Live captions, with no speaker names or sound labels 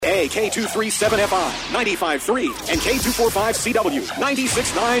WBAA K237FI 95.3 and K245CW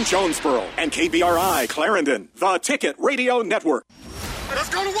 96.9 Jonesboro and KBRI Clarendon, the Ticket Radio Network. Let's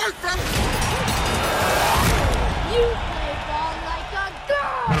go to work, fella! You play ball like a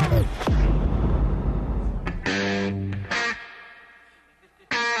girl!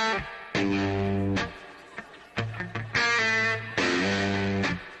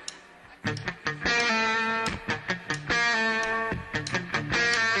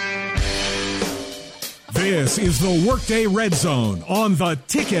 This is the Workday Redzone on the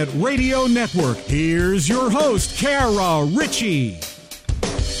Ticket Radio Network. Here's your host, Kara Richey.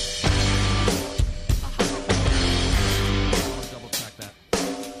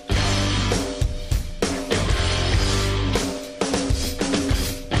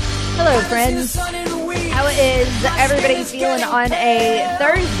 Hello, friends. How is everybody feeling on a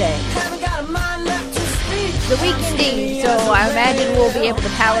Thursday? The weekend eve, so I imagine we'll be able to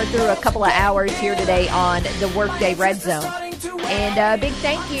power through a couple of hours here today on the Workday Redzone. And a big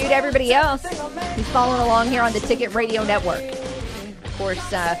thank you to everybody else who's following along here on the Ticket Radio Network. Of course,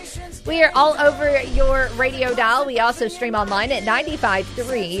 we are all over your radio dial. We also stream online at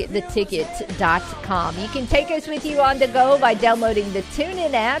 953theticket.com. You can take us with you on the go by downloading the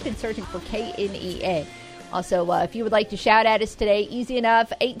TuneIn app and searching for KNEA. Also, if you would like to shout at us today, easy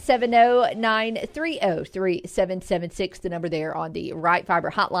enough, 870-930-3776, the number there on the Right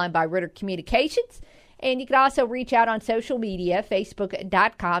Fiber hotline by Ritter Communications. And you can also reach out on social media,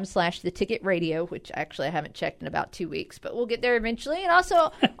 facebook.com/theticket.radio, which actually I haven't checked in about 2 weeks, but we'll get there eventually. And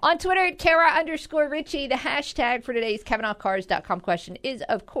also on Twitter at Kara_Richey. The hashtag for today's KavanaughCars.com question is,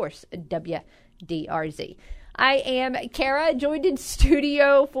 of course, WDRZ. I am Kara, joined in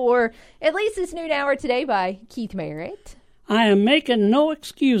studio for at least this noon hour today by Keith Merritt. I am making no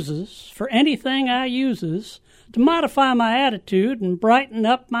excuses for anything I uses to modify my attitude and brighten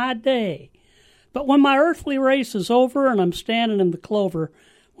up my day. But when my earthly race is over and I'm standing in the clover,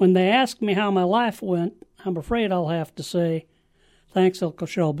 when they ask me how my life went, I'm afraid I'll have to say, thanks, Uncle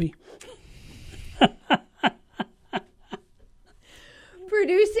Shelby.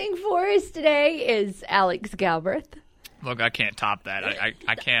 Producing for us today is Alex Galbraith. Look, I can't top that.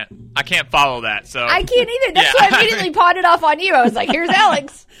 I can't follow that. So I can't either. That's why I immediately pawned it off on you. I was like, here's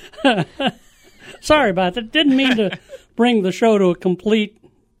Alex. Sorry about that. Didn't mean to bring the show to a complete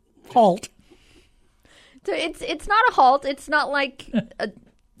halt. So it's not a halt. It's not like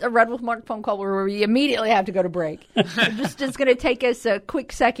a Red Wolf Mark phone call where we immediately have to go to break. It's going to take us a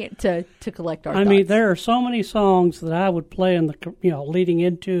quick second to collect our thoughts. I mean, there are so many songs that I would play in the leading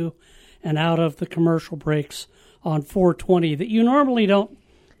into and out of the commercial breaks on 420 that you normally don't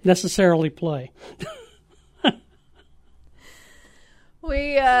necessarily play.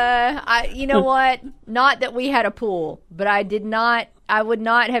 You know what? Not that we had a pool, but I would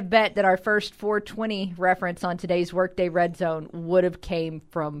not have bet that our first 420 reference on today's Workday Red Zone would have came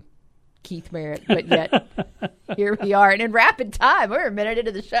from Keith Merritt. But yet, here we are. And in rapid time, we're a minute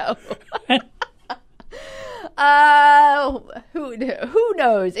into the show. Who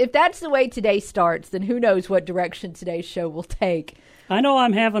knows? If that's the way today starts, then who knows what direction today's show will take. I know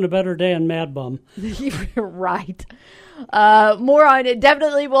I'm having a better day in MadBum. You're right. More on it.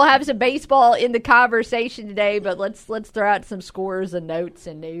 Definitely we'll have some baseball in the conversation today, but let's throw out some scores and notes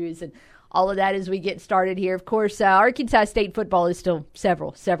and news and all of that as we get started here. Of course, Arkansas State football is still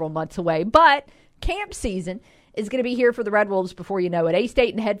several months away, but camp season is going to be here for the Red Wolves before you know it.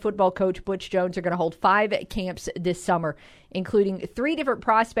 A-State and head football coach Butch Jones are going to hold 5 camps this summer, including 3 different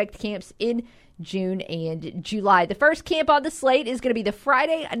prospect camps in June and July. The first camp on the slate is going to be the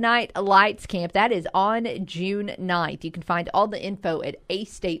Friday Night Lights camp. That is on June 9th. You can find all the info at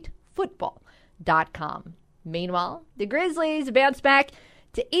astatefootball.com. Meanwhile, the Grizzlies bounce back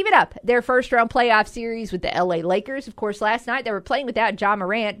to even up their first-round playoff series with the LA Lakers. Of course, last night they were playing without Ja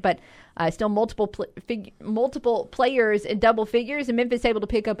Morant, but still multiple players in double figures, and Memphis able to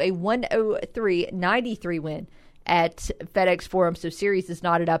pick up a 103-93 win at FedEx Forum, so series is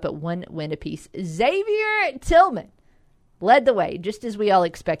knotted up at 1 win apiece. Xavier Tillman led the way, just as we all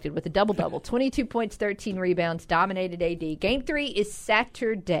expected, with a double-double, 22 points, 13 rebounds, dominated AD. Game 3 is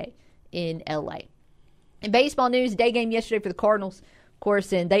Saturday in L.A. In baseball news, day game yesterday for the Cardinals, of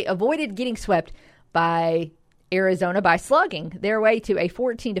course, and they avoided getting swept by Arizona by slugging their way to a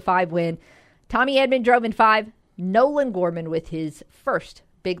 14-5 win. Tommy Edman drove in 5. Nolan Gorman with his first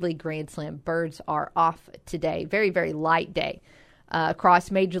big league grand slam. Birds are off today. Very, very light day across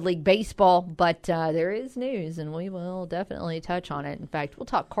Major League Baseball, but there is news, and we will definitely touch on it. In fact, we'll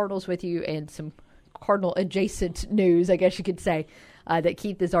talk Cardinals with you and some Cardinal-adjacent news, I guess you could say, that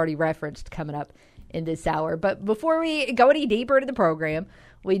Keith has already referenced coming up in this hour. But before we go any deeper into the program,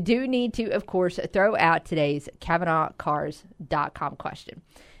 we do need to, of course, throw out today's KavanaughCars.com question.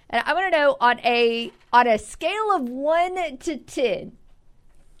 And I want to know on a scale of 1 to 10,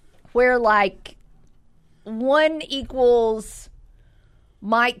 where like 1 equals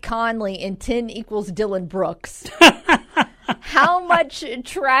Mike Conley and 10 equals Dillon Brooks, how much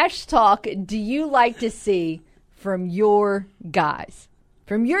trash talk do you like to see from your guys?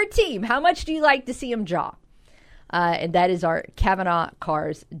 From your team, how much do you like to see them jaw? And that is our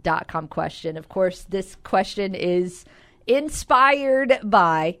KavanaughCars.com question. Of course, this question is inspired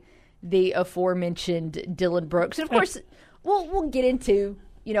by the aforementioned Dillon Brooks. And of course, we'll get into,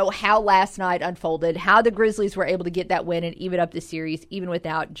 how last night unfolded, how the Grizzlies were able to get that win and even up the series, even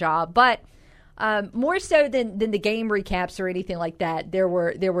without Ja. But more so than the game recaps or anything like that, there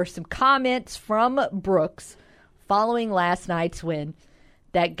were some comments from Brooks following last night's win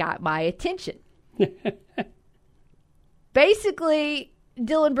that got my attention. Basically,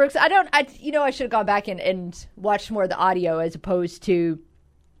 Dillon Brooks, I should have gone back and watched more of the audio as opposed to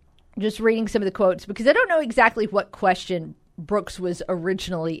just reading some of the quotes, because I don't know exactly what question Brooks was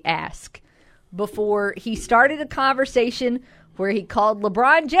originally asked before he started a conversation where he called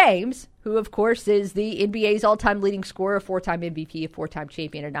LeBron James, who of course is the NBA's all-time leading scorer, a 4-time MVP, a 4-time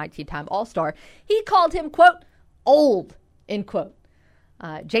champion, a 19-time All-Star. He called him, quote, old, end quote.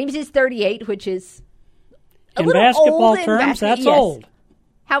 James is 38, which is a in little basketball old terms, that's old.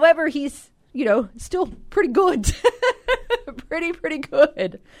 However, he's, still pretty good. pretty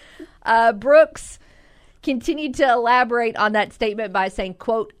good. Brooks continued to elaborate on that statement by saying,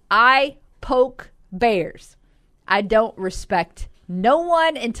 quote, I poke bears. I don't respect no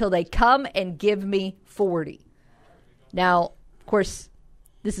one until they come and give me 40. Now, of course,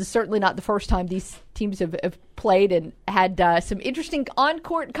 this is certainly not the first time these teams have played and had some interesting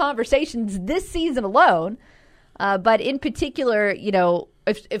on-court conversations this season alone. But in particular,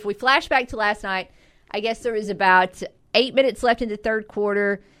 if we flash back to last night, I guess there was about 8 minutes left in the third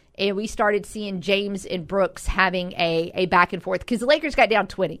quarter, and we started seeing James and Brooks having a back and forth because the Lakers got down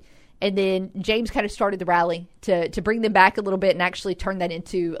 20. And then James kind of started the rally to bring them back a little bit and actually turn that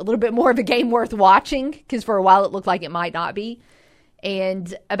into a little bit more of a game worth watching, because for a while it looked like it might not be.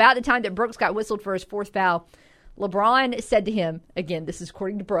 And about the time that Brooks got whistled for his fourth foul, LeBron said to him, again, this is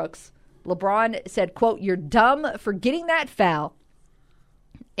according to Brooks, LeBron said, quote, you're dumb for getting that foul.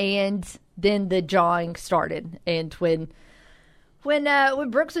 And then the jawing started. And when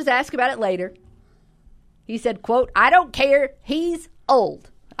Brooks was asked about it later, he said, quote, I don't care. He's old.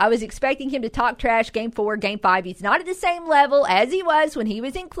 I was expecting him to talk trash game 4, game 5. He's not at the same level as he was when he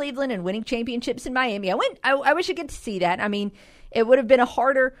was in Cleveland and winning championships in Miami. I wish I could see that. I mean, it would have been a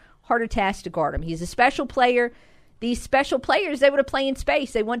harder task to guard him. He's a special player. These special players, they want to play in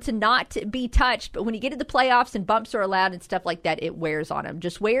space. They want to not be touched. But when you get to the playoffs and bumps are allowed and stuff like that, it wears on him.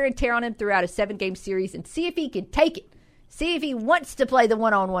 Just wear and tear on him throughout a 7-game series and see if he can take it. See if he wants to play the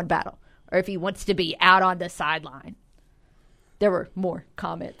one-on-one battle or if he wants to be out on the sideline. There were more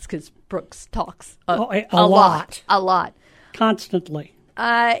comments because Brooks talks a lot. Constantly.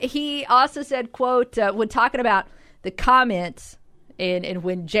 He also said, quote, when talking about the comments and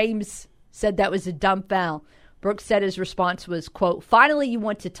when James said that was a dumb foul, Brooks said his response was, quote, finally you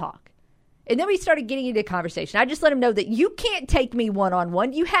want to talk. And then we started getting into a conversation. I just let him know that you can't take me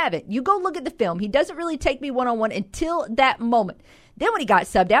one-on-one. You haven't. You go look at the film. He doesn't really take me one-on-one until that moment. Then when he got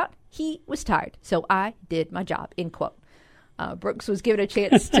subbed out, he was tired. So I did my job, end quote. Brooks was given a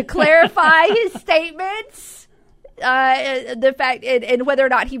chance to clarify his statements, the fact and whether or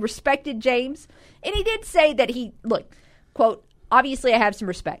not he respected James. And he did say that look, quote, obviously I have some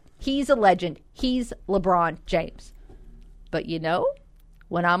respect. He's a legend. He's LeBron James. But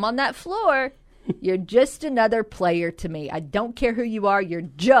when I'm on that floor, you're just another player to me. I don't care who you are. You're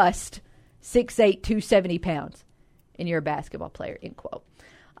just 6'8", 270 pounds. And you're a basketball player, end quote.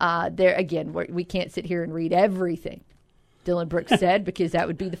 There again, we can't sit here and read everything Dillon Brooks said because that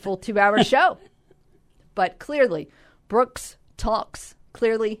would be the full 2-hour show. But clearly, Brooks talks.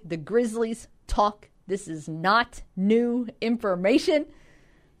 Clearly, the Grizzlies talk. This is not new information.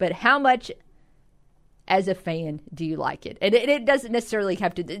 But how much, as a fan, do you like it? And it doesn't necessarily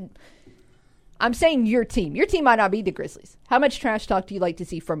have to... I'm saying your team. Your team might not be the Grizzlies. How much trash talk do you like to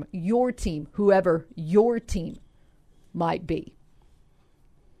see from your team, whoever your team might be?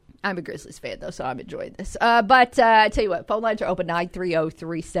 I'm a Grizzlies fan, though, so I'm enjoying this. But I tell you what, phone lines are open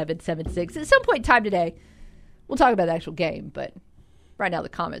 930-3776. At some point in time today, we'll talk about the actual game, but right now the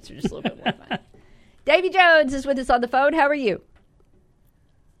comments are just a little bit more fun. Davy Jones is with us on the phone. How are you?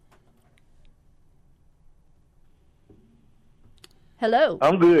 Hello.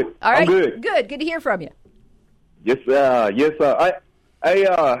 I'm good. All right. I'm good. Good to hear from you. Yes, sir.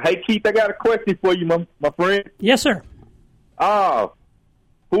 Hey, Keith, I got a question for you, my friend. Yes, sir. Who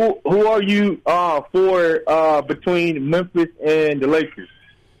are you for between Memphis and the Lakers?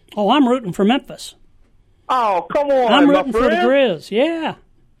 Oh, I'm rooting for Memphis. Oh, come on, I'm my rooting for the friend. Grizz, yeah.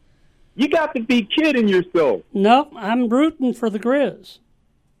 You got to be kidding yourself. No, I'm rooting for the Grizz.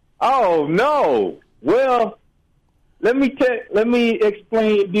 Oh no. Well, let me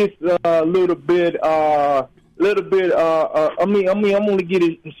explain this a little bit. I'm gonna get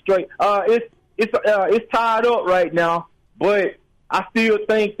it straight. It's tied up right now, but I still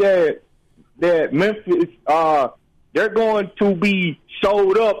think that Memphis they're going to be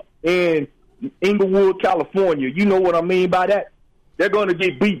showed up in Inglewood, California. You know what I mean by that? They're going to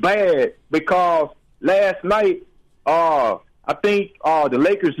get beat bad because last night I think the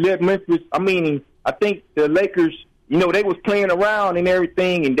Lakers led Memphis. I think the Lakers, you know, they was playing around and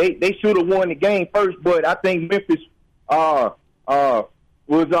everything, and they should have won the game first. But I think Memphis was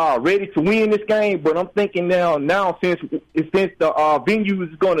ready to win this game. But I'm thinking now since the venue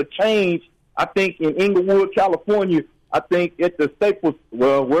is going to change, I think in Inglewood, California, I think at the Staples,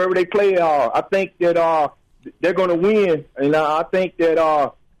 well, wherever they play, I think that they're going to win, and I think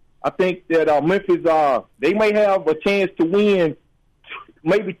that Memphis they may have a chance to win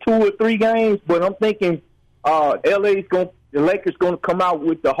maybe 2 or 3 games, but I'm thinking the Lakers going to come out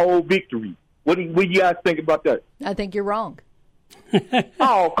with the whole victory. What do you guys think about that? I think you're wrong.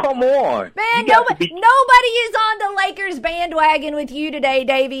 Oh, come on. Man, nobody is on the Lakers bandwagon with you today,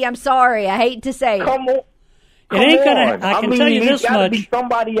 Davey. I'm sorry. I hate to say it. Come on. It ain't gonna. I can tell you this much. Be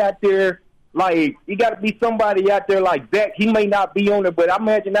somebody out there like you got to be somebody out there like Zack. He may not be on it, but I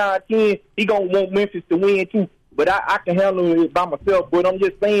imagine 9 or 10, he gonna want Memphis to win too. But I can handle it by myself. But I'm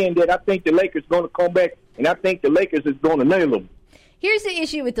just saying that I think the Lakers gonna come back, and I think the Lakers is gonna nail them. Here's the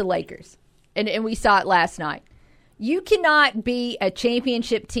issue with the Lakers, and we saw it last night. You cannot be a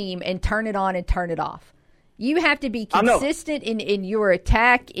championship team and turn it on and turn it off. You have to be consistent in your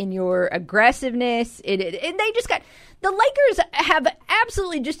attack, in your aggressiveness. And they just got – the Lakers have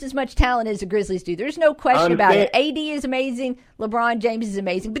absolutely just as much talent as the Grizzlies do. There's no question about it. AD is amazing. LeBron James is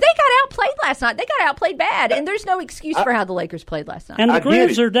amazing. But they got outplayed last night. They got outplayed bad, and there's no excuse for how the Lakers played last night. And the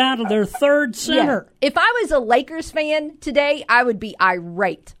Grizz are down to their third center. Yeah. If I was a Lakers fan today, I would be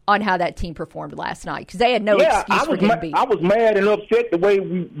irate on how that team performed last night because they had no excuse for getting beat. I was mad and upset the way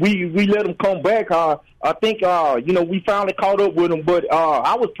we let them come back. I think, we finally caught up with them, but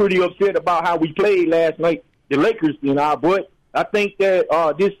I was pretty upset about how we played last night, the Lakers, but I think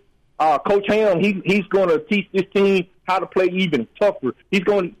that this Coach Ham, he's going to teach this team how to play even tougher. He's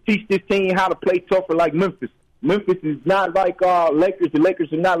going to teach this team how to play tougher like Memphis. Memphis is not like Lakers. The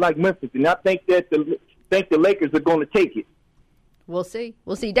Lakers are not like Memphis, and I think that the Lakers are going to take it. We'll see.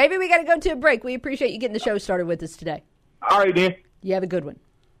 David, we got to go to a break. We appreciate you getting the show started with us today. All right, then. You have a good one.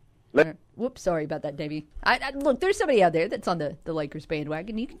 Whoops, sorry about that, Davey. Look, there's somebody out there that's on the Lakers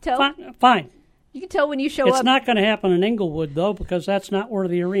bandwagon. You can tell. Fine. You can tell when you show up. It's not going to happen in Inglewood, though, because that's not where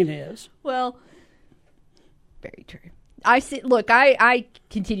the arena is. Well, very true. I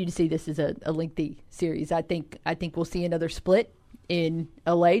continue to see this as a lengthy series. I think we'll see another split in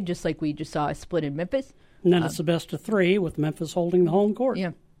LA, just like we just saw a split in Memphis. And then it's the best of 3 with Memphis holding the home court.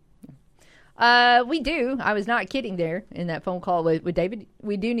 Yeah. We do. I was not kidding there in that phone call with David.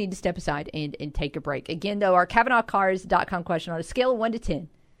 We do need to step aside and take a break. Again, though, our CavanaughCars.com question on a scale of 1 to 10,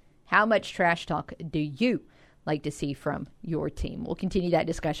 how much trash talk do you like to see from your team? We'll continue that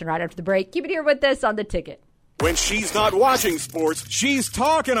discussion right after the break. Keep it here with us on The Ticket. When she's not watching sports, She's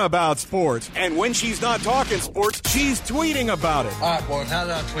talking about sports. and when she's not talking sports, She's tweeting about it. All right, boys, how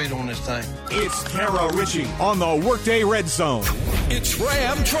do I tweet on this thing? It's Kara Richey on the Workday Red Zone. It's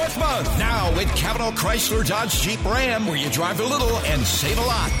Ram Truck Month. Now at Kavanaugh Chrysler Dodge Jeep Ram, where you drive a little and save a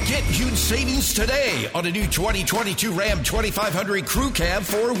lot. Get huge savings today on a new 2022 Ram 2500 Crew Cab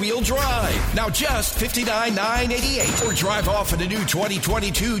 4-wheel drive. Now just $59,988. Or drive off in a new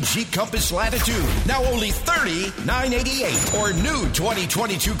 2022 Jeep Compass Latitude. Now only $30,988. Or new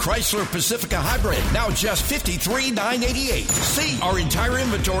 2022 Chrysler Pacifica Hybrid. Now just $53,988. See our entire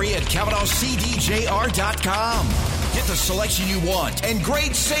inventory at CavanaughCDJR.com. Get the selection you want and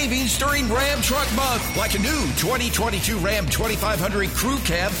great savings during Ram Truck Month, like a new 2022 Ram 2500 Crew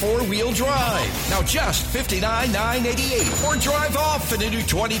Cab 4-wheel drive. Now just $59,988. Or drive off in a new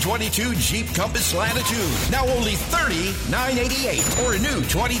 2022 Jeep Compass Latitude. Now only $30,988. Or a new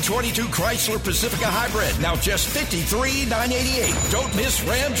 2022 Chrysler Pacifica Hybrid. Now just $53,988. Don't miss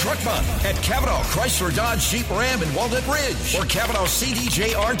Ram Truck Month at Kavanaugh Chrysler Dodge Jeep Ram in Walnut Ridge or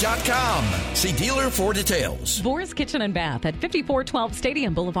CavanaughCDJR.com. See dealer for details. Boris Kitchen and Bath at 5412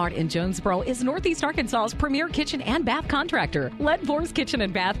 Stadium Boulevard in Jonesboro is Northeast Arkansas's premier kitchen and bath contractor. Let Vor's Kitchen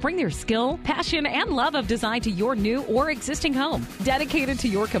and Bath bring their skill, passion, and love of design to your new or existing home. Dedicated to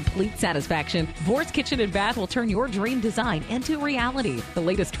your complete satisfaction, Vor's Kitchen and Bath will turn your dream design into reality. The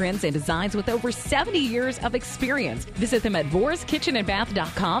latest trends and designs with over 70 years of experience. Visit them at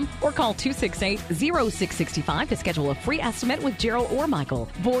vorskitchenandbath.com or call 268-0665 to schedule a free estimate with Gerald or Michael.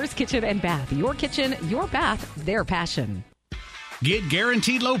 Vor's Kitchen and Bath. Your kitchen, your bath, their passion. Get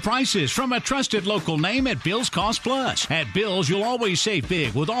guaranteed low prices from a trusted local name at Bill's Cost Plus. At Bill's, you'll always save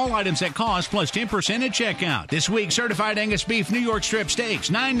big with all items at cost plus 10% at checkout. This week, certified Angus beef New York strip steaks,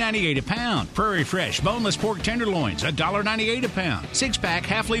 $9.98 a pound. Prairie Fresh boneless pork tenderloins, $1.98 a pound. 6-pack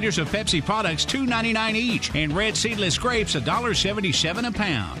half liters of Pepsi products, $2.99 each. And red seedless grapes, $1.77 a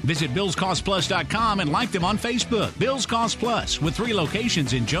pound. Visit BillsCostPlus.com and like them on Facebook. Bill's Cost Plus with 3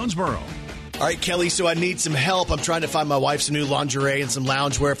 locations in Jonesboro. All right, Kelly, so I need some help. I'm trying to find my wife some new lingerie and some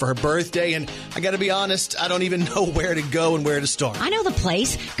loungewear for her birthday, and I got to be honest, I don't even know where to go and where to start. I know the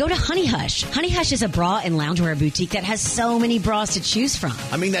place. Go to Honey Hush. Honey Hush is a bra and loungewear boutique that has so many bras to choose from.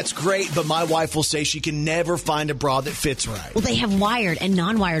 I mean, that's great, but my wife will say she can never find a bra that fits right. Well, they have wired and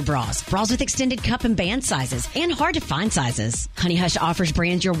non-wired bras with extended cup and band sizes, and hard-to-find sizes. Honey Hush offers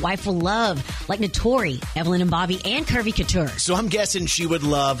brands your wife will love, like Notori, Evelyn and Bobby, and Curvy Couture. So I'm guessing she would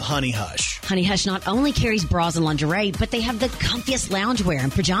love Honey Hush. Honey Hush not only carries bras and lingerie, but they have the comfiest loungewear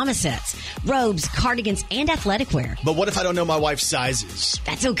and pajama sets, robes, cardigans, and athletic wear. But what if I don't know my wife's sizes?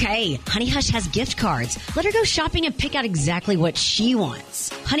 That's okay. Honey Hush has gift cards. Let her go shopping and pick out exactly what she wants.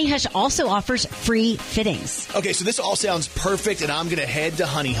 Honey Hush also offers free fittings. Okay, so this all sounds perfect, and I'm going to head to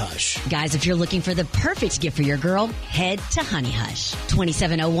Honey Hush. Guys, if you're looking for the perfect gift for your girl, head to Honey Hush.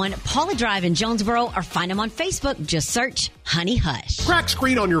 2701 Paula Drive in Jonesboro, or find them on Facebook. Just search Honey Hush. Crack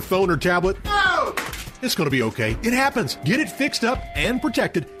screen on your phone or tablet? Oh! It's going to be okay. It happens. Get it fixed up and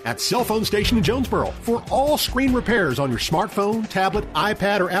protected at Cell Phone Station in Jonesboro. For all screen repairs on your smartphone, tablet,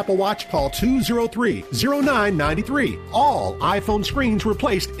 iPad, or Apple Watch, call 203-0993. All iPhone screens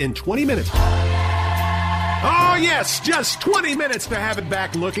replaced in 20 minutes. Oh, yes, just 20 minutes to have it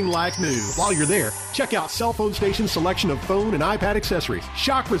back looking like new. While you're there, check out Cell Phone Station's selection of phone and iPad accessories,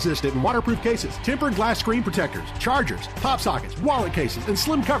 shock-resistant and waterproof cases, tempered glass screen protectors, chargers, pop sockets, wallet cases, and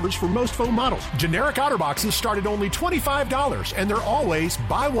slim covers for most phone models. Generic OtterBoxes start at only $25, and they're always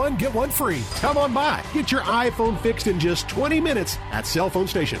buy one, get one free. Come on by. Get your iPhone fixed in just 20 minutes at Cell Phone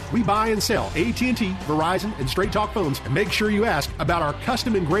Station. We buy and sell AT&T, Verizon, and Straight Talk phones, and make sure you ask about our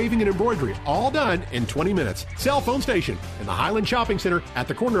custom engraving and embroidery, all done in 20 minutes. Cell Phone Station in the Highland Shopping Center at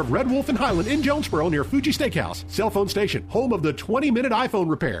the corner of Red Wolf and Highland in Jonesboro near Fuji Steakhouse. Cell Phone Station, home of the 20-minute iPhone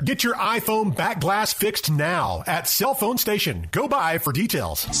repair. Get your iPhone back glass fixed now at Cell Phone Station. Go by for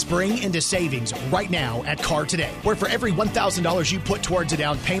details. Spring into savings right now at Car Today, where for every $1,000 you put towards a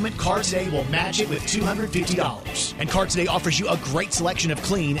down payment, Car Today will match it with $250. And Car Today offers you a great selection of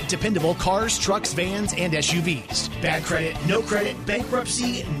clean, dependable cars, trucks, vans, and SUVs. Bad credit, no credit,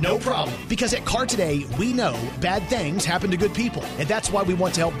 bankruptcy, no problem. Because at Car Today, we know bad things happen to good people, and that's why we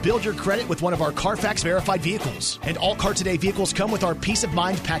want to help build your credit with one of our Carfax verified vehicles. And all Car Today vehicles come with our Peace of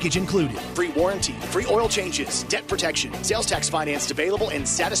Mind package included. Free warranty, free oil changes, debt protection, sales tax financed available, and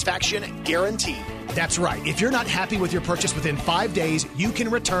satisfaction guaranteed. That's right. If you're not happy with your purchase within 5 days, you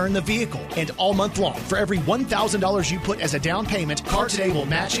can return the vehicle. And all month long, for every $1,000 you put as a down payment, Car Today will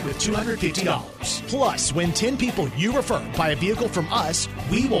match it with $250. Plus, when 10 people you refer buy a vehicle from us,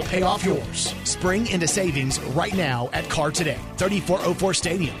 we will pay off yours. Spring into savings right now at Car Today, 3404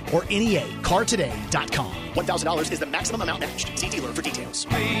 Stadium, or NEACartoday.com. $1,000 is the maximum amount matched. See dealer for details.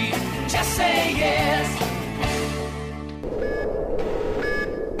 Just say yes.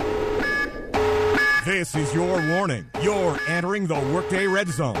 This is your warning. You're entering the Workday Red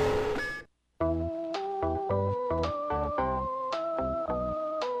Zone.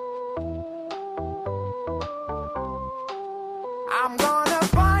 I'm gonna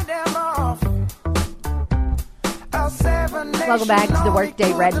find them off. Welcome back to the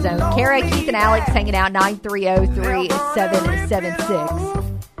Workday Red Zone. Kara, Keith, and Alex hanging out,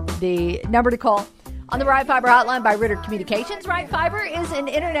 930-3776. The number to call. On the Right Fiber hotline by Ritter Communications, Right Fiber is an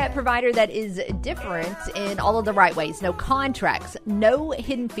internet provider that is different in all of the right ways. No contracts, no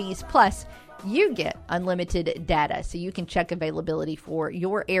hidden fees, plus you get unlimited data, so you can check availability for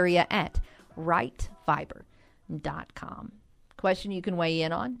your area at rightfiber.com. Question you can weigh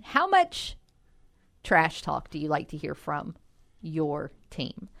in on: how much trash talk do you like to hear from your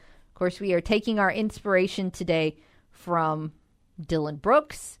team? Of course, we are taking our inspiration today from Dillon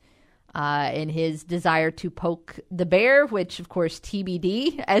Brooks. in his desire to poke the bear, which, of course,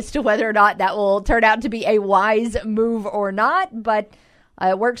 TBD as to whether or not that will turn out to be a wise move or not. But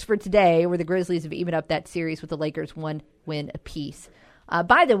it works for today, where the Grizzlies have evened up that series with the Lakers 1 win apiece.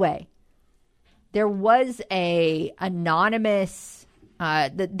 By the way, there was a anonymous,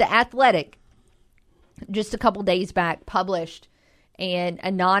 the Athletic, just a couple days back, published an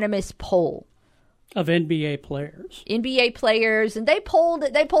anonymous poll of NBA players. And they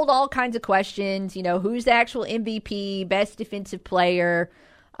polled all kinds of questions. You know, who's the actual MVP, best defensive player,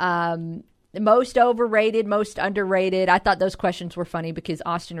 most overrated, most underrated. I thought those questions were funny because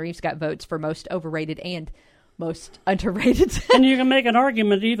Austin Reeves got votes for most overrated and most underrated. And you can make an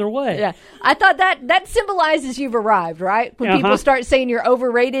argument either way. Yeah. I thought that symbolizes you've arrived, right? When people start saying you're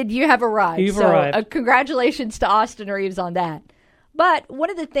overrated, you have arrived. You've arrived. Congratulations to Austin Reeves on that. But one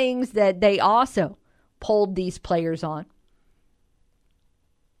of the things that they also polled these players on,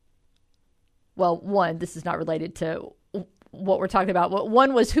 well, one, this is not related to what we're talking about.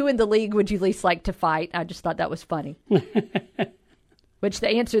 One was, who in the league would you least like to fight? I just thought that was funny. Which the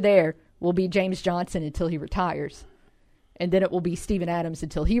answer there will be James Johnson until he retires. And then it will be Steven Adams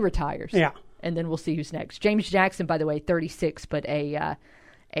until he retires. Yeah. And then we'll see who's next. James Jackson, by the way, 36, but a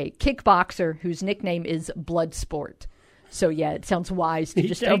kickboxer whose nickname is Bloodsport. So, yeah, it sounds wise to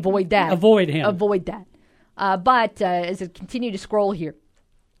just avoid that. Avoid him. Avoid that. But as I continue to scroll here,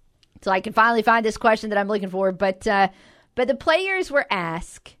 so I can finally find this question that I'm looking for. But the players were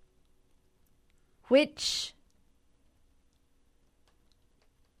asked, which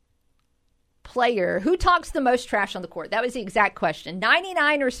player, who talks the most trash on the court? That was the exact question.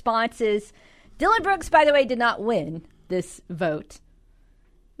 99 responses. Dillon Brooks, by the way, did not win this vote.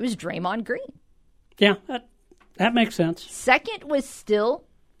 It was Draymond Green. Yeah, that makes sense. Second was still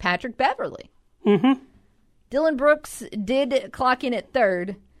Patrick Beverly. Mm-hmm. Dillon Brooks did clock in at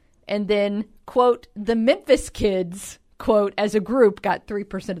third, and then, quote, the Memphis kids, quote, as a group got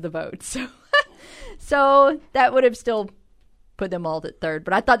 3% of the vote. So that would have still put them all at third.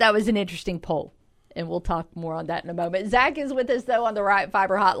 But I thought that was an interesting poll, and we'll talk more on that in a moment. Zach is with us, though, on the Right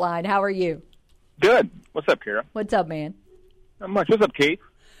Fiber Hotline. How are you? Good. What's up, Kara? What's up, man? Not much. What's up, Keith?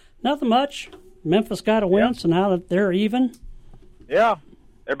 Nothing much. Memphis got a win, so now that they're even. Yeah.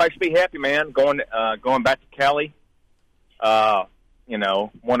 Everybody should be happy, man. Going back to Cali,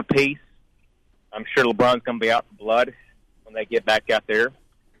 one apiece. I'm sure LeBron's going to be out for blood when they get back out there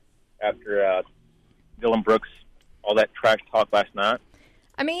after Dillon Brooks, all that trash talk last night.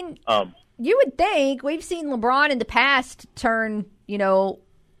 I mean, you would think, we've seen LeBron in the past turn,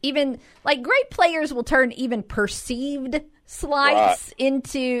 even, like, great players will turn even perceived slights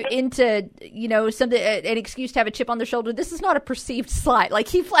into something, an excuse to have a chip on their shoulder. This is not a perceived slight. Like,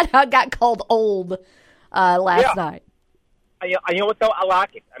 he flat out got called old last night. You know what, though? I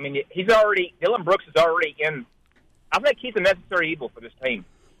like it. I mean, Dillon Brooks is already in. I think he's a necessary evil for this team.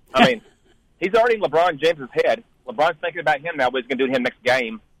 I mean, he's already in LeBron James's head. LeBron's thinking about him now, what he's going to do to him next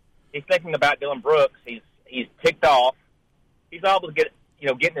game. He's thinking about Dillon Brooks. He's ticked off. He's able to get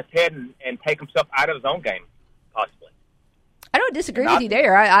in his head and take himself out of his own game, possibly. I don't disagree with you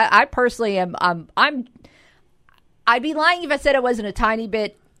there. I personally am. I'd be lying if I said I wasn't a tiny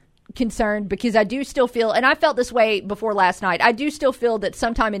bit concerned, because I do still feel, and I felt this way before last night, I do still feel that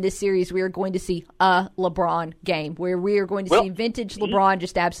sometime in this series we are going to see a LeBron game where we are going to see vintage LeBron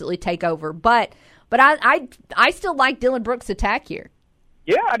just absolutely take over. But I still like Dillon Brooks' attack here.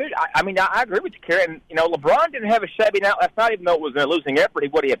 Yeah, I do. I agree with you, Karen. LeBron didn't have a shabby night last night, even though it was a losing effort.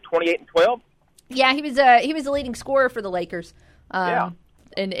 He had 28 and 12. Yeah, he was a leading scorer for the Lakers. And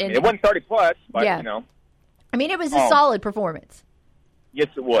it wasn't 30 plus, but I mean, it was a solid performance. Yes,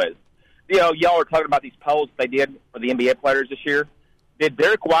 it was. Y'all were talking about these polls they did for the NBA players this year. Did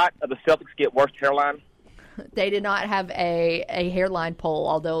Derek White of the Celtics get worst hairline? They did not have a hairline poll,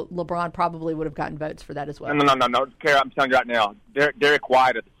 although LeBron probably would have gotten votes for that as well. No. Kara, I'm telling you right now, Derek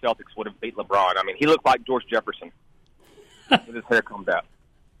White of the Celtics would have beat LeBron. I mean, he looked like George Jefferson with his hair combed out.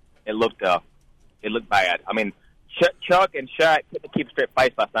 It looked bad. I mean, Chuck and Shaq couldn't keep a straight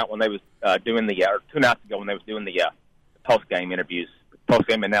face last night when they was doing or 2 nights ago when they was doing the post-game interviews,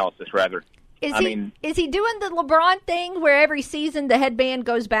 post-game analysis, rather. Is he doing the LeBron thing where every season the headband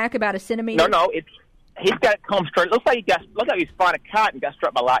goes back about a centimeter? No, he's got it combed straight. Looks like he's flying a kite and got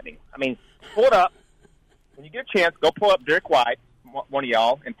struck by lightning. I mean, pull it up. When you get a chance, go pull up Derek White, one of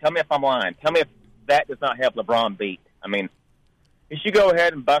y'all, and tell me if I'm lying. Tell me if that does not have LeBron beat. I mean, you should go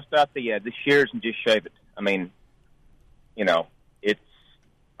ahead and bust out the shears and just shave it. I mean, it's,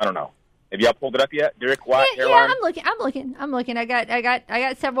 I don't know. Have y'all pulled it up yet? Derek White hairline? Yeah, I'm looking. I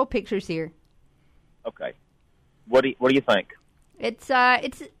got several pictures here. Okay. What do you think? It's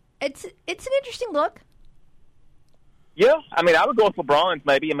It's an interesting look. Yeah, I mean, I would go with LeBron's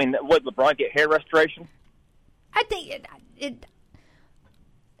maybe. I mean, would LeBron get hair restoration? I think it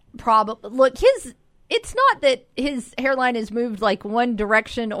probably. Look, it's not that his hairline has moved like one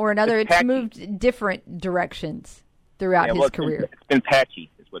direction or another. It's moved different directions throughout his career. It's been patchy,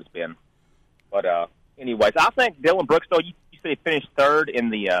 is what it's been. But anyways, I think Dillon Brooks, though, you said he finished third in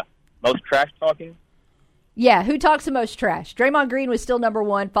the most trash talking. Yeah, who talks the most trash? Draymond Green was still number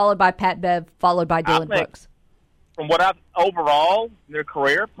one, followed by Pat Bev, followed by Dillon Brooks. From what I've overall in their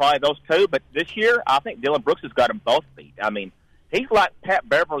career, probably those two. But this year, I think Dillon Brooks has got them both beat. I mean, he's like Pat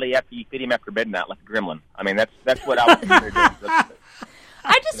Beverly after you feed him after midnight, like a gremlin. I mean, that's what I would consider doing.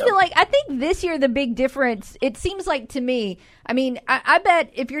 I just feel like, I think this year the big difference, it seems like to me, I mean, I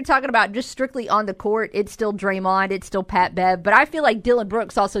bet if you're talking about just strictly on the court, it's still Draymond, it's still Pat Bev, but I feel like Dillon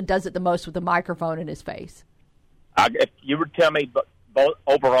Brooks also does it the most with a microphone in his face. If you were to tell me both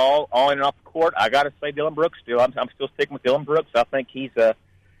overall, on and off the court, I got to say Dillon Brooks still. I'm still sticking with Dillon Brooks. I think he's and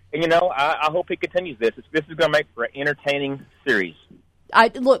I hope he continues this. This is going to make for an entertaining series.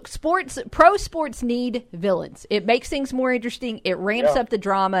 Look, pro sports need villains. It makes things more interesting. It ramps up the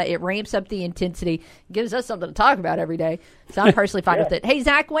drama. It ramps up the intensity. It gives us something to talk about every day. So I'm personally fine with it. Hey,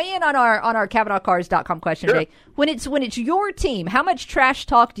 Zach, weigh in on our CavanaughCars.com question today. When it's your team, how much trash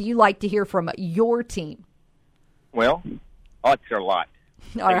talk do you like to hear from your team? Well, I like to hear a lot.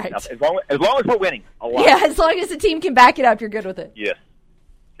 All right. As long as we're winning, a lot. Yeah, as long as the team can back it up, you're good with it. Yes.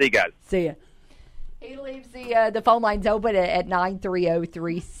 See you guys. See ya. He leaves the phone lines open at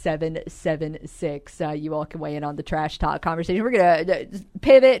 930-3776. You all can weigh in on the trash talk conversation. We're going to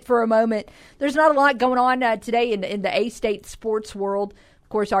pivot for a moment. There's not a lot going on today in the A-State sports world. Of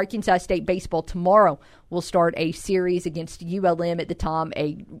course, Arkansas State baseball tomorrow will start a series against ULM at the Tom,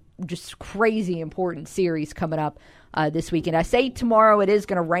 a just crazy important series coming up this weekend. I say tomorrow, it is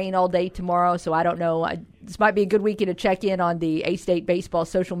going to rain all day tomorrow, so I don't know. This might be a good weekend to check in on the A-State baseball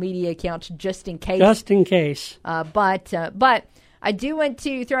social media accounts just in case. Just in case. But I do want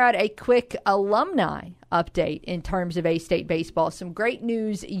to throw out a quick alumni update in terms of A-State baseball. Some great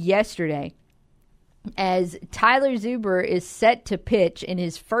news yesterday as Tyler Zuber is set to pitch in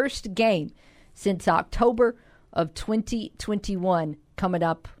his first game since October of 2021 coming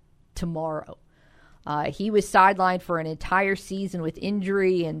up tomorrow. He was sidelined for an entire season with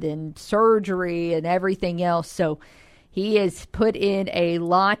injury and then surgery and everything else. So he has put in a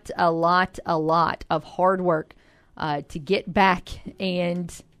lot of hard work to get back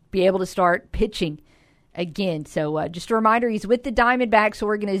and be able to start pitching again. So just a reminder, he's with the Diamondbacks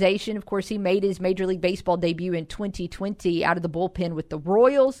organization. Of course, he made his Major League Baseball debut in 2020 out of the bullpen with the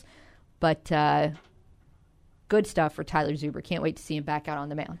Royals. But good stuff for Tyler Zuber. Can't wait to see him back out on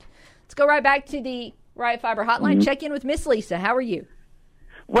the mound. Let's go right back to the Riot Fiber hotline. Mm-hmm. Check in with Ms. Lisa. How are you?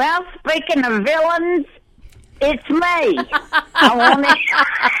 Well, speaking of villains, it's me.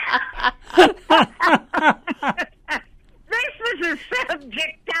 This is a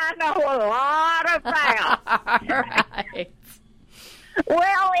subject I know a lot about. All right.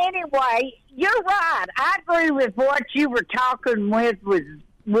 Well, anyway, you're right. I agree with what you were talking with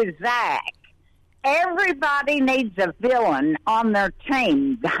Zach. Everybody needs a villain on their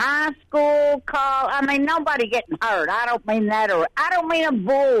team. High school, college. I mean, nobody getting hurt. I don't mean that. Or I don't mean a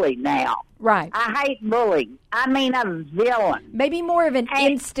bully now. Right. I hate bullying. I mean a villain. Maybe more of an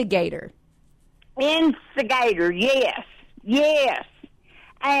instigator. Instigator, yes. Yes.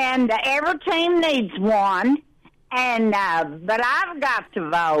 And every team needs one. And but I've got to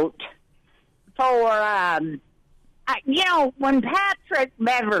vote for, when Patrick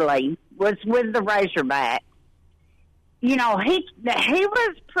Beverly was with the Razorbacks, he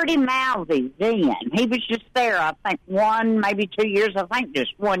was pretty mouthy then. He was just there, I think, 1, maybe 2 years, I think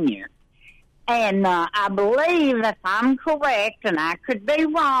just 1 year. And I believe, if I'm correct, and I could be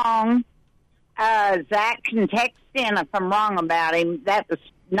wrong, Zach can text in if I'm wrong about him, that was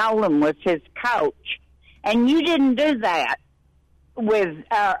Nolan was his coach. And you didn't do that with,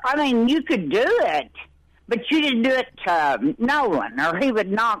 you could do it, but you didn't do it to Nolan, or he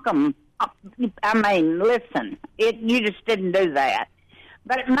would knock him. Listen, you just didn't do that.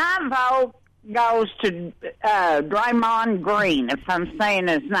 But my vote goes to Draymond Green, if I'm saying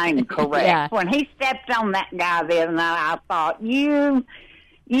his name correct. Yeah. When he stepped on that guy the other night, I thought, you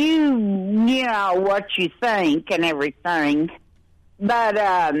know what you think and everything. But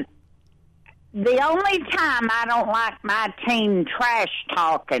the only time I don't like my team trash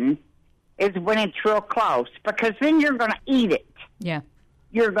talking is when it's real close, because then you're going to eat it. Yeah.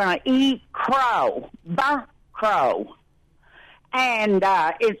 You're going to eat crow, burnt crow. And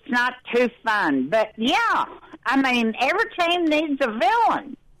it's not too fun. But, yeah, every team needs a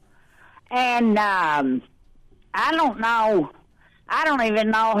villain. And I don't know. I don't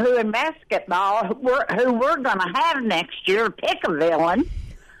even know who in basketball who we're going to have next year. Pick a villain.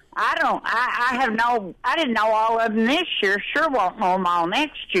 I didn't know all of them this year. Sure won't know them all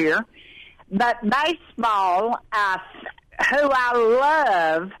next year. But baseball, who I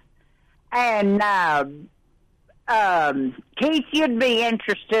love, and Keith, you'd be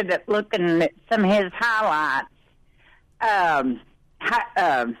interested at looking at some of his highlights.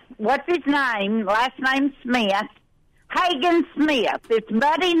 What's his name? Last name Smith. Hagen Smith. It's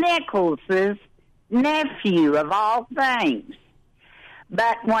Buddy Nichols's nephew, of all things.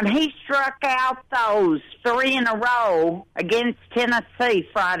 But when he struck out those 3 in a row against Tennessee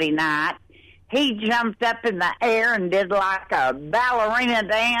Friday night, he jumped up in the air and did like a ballerina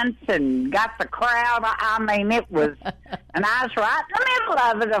dance and got the crowd. I mean, it was, and I was right in the middle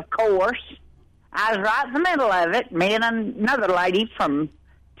of it, of course. I was right in the middle of it. Me and another lady from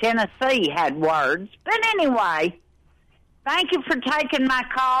Tennessee had words. But anyway, thank you for taking my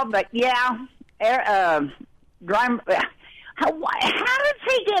call. But yeah, how does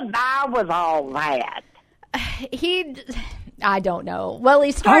he get by with all that? I don't know. Well,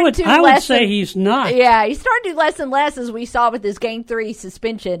 he's starting to. I would say he's not. Yeah, he's starting to do less and less, as we saw with his Game 3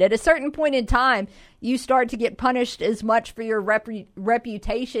 suspension. At a certain point in time, you start to get punished as much for your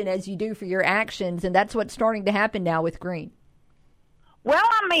reputation as you do for your actions, and that's what's starting to happen now with Green. Well,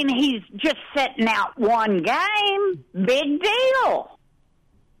 I mean, he's just setting out one game. Big deal.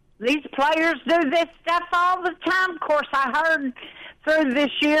 These players do this stuff all the time. Of course, I heard through this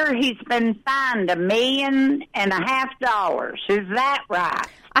year he's been fined $1.5 million. Is that right?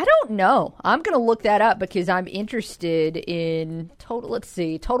 I don't know. I'm going to look that up because I'm interested in total. Let's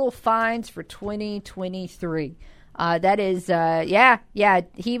see, total fines for 2023. That is,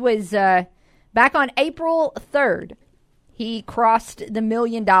 he was back on April 3rd. He crossed the $1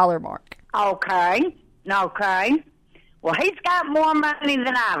 million mark. Okay. Well, he's got more money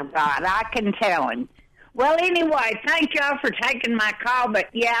than I've got. I can tell him. Well, anyway, thank y'all for taking my call. But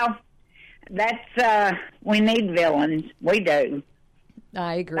yeah, that's we need villains. We do.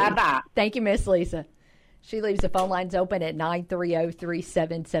 I agree. Bye-bye. Thank you, Ms. Lisa. She leaves the phone lines open at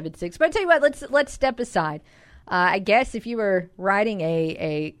 930-3776. But I tell you what, let's step aside. I guess if you were writing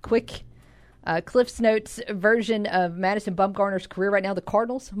a quick Cliff's Notes version of Madison Bumgarner's career right now, the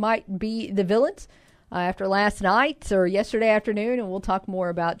Cardinals might be the villains after last night or yesterday afternoon, and we'll talk more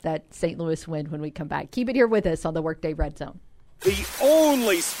about that St. Louis win when we come back. Keep it here with us on the Workday Red Zone. The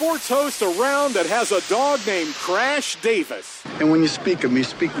only sports host around that has a dog named Crash Davis. And when you speak of me,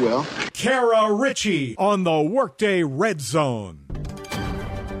 speak well. Kara Richey on the Workday Red Zone.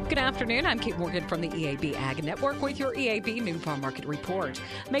 Good afternoon. I'm Kate Morgan from the EAB Ag Network with your EAB Noon Farm Market Report.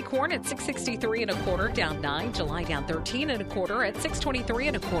 May corn at $6.63 1/4, down 9. July down 13 1/4 at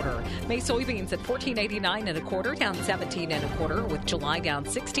 $6.23 1/4. May soybeans at $14.89 1/4, down 17 1/4, with July down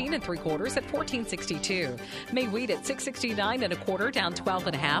 16 3/4 at $14.62. May wheat at $6.69 1/4, down 12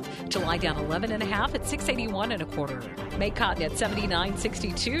 1/2. July down 11 1/2 at $6.81 1/4. May cotton at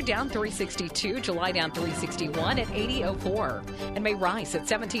 $79.62, down 3.62. July down 3.61 at $80.04. And May rice at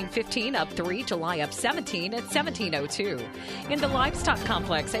 $17.15, up 3. July up 17 at $17.02. In the livestock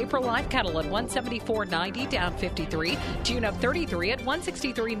complex, April live cattle at $174.90, down 53. June up 33 at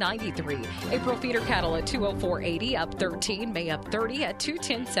 $163.93. April feeder cattle at $204.80, up 13. May up 30 at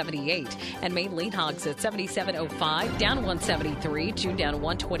 $210.78. And May lean hogs at $77.05, down 173. June down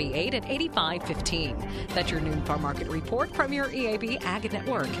 128 at $85.15. That's your Noon Farm Market Report from your EAB Ag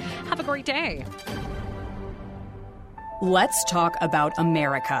Network. Have a great day. Let's talk about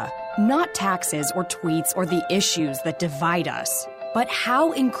America. Not taxes or tweets or the issues that divide us, but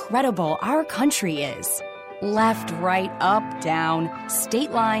how incredible our country is. Left, right, up, down,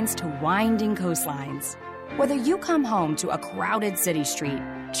 state lines to winding coastlines. Whether you come home to a crowded city street,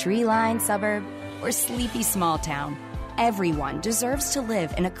 tree-lined suburb, or sleepy small town, everyone deserves to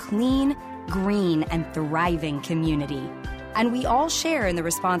live in a clean, green, and thriving community. And we all share in the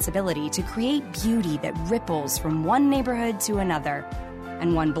responsibility to create beauty that ripples from one neighborhood to another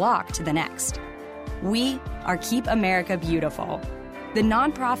and one block to the next. We are Keep America Beautiful, the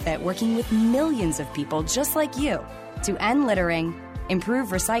nonprofit working with millions of people just like you to end littering, improve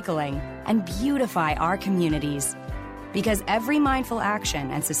recycling, and beautify our communities. Because every mindful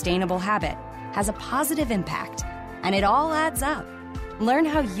action and sustainable habit has a positive impact, and it all adds up. Learn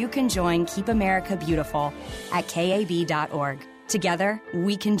how you can join Keep America Beautiful at KAB.org. Together,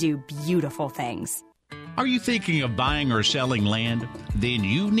 we can do beautiful things. Are you thinking of buying or selling land? Then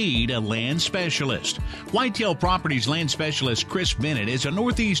you need a land specialist. Whitetail Properties land specialist Chris Bennett is a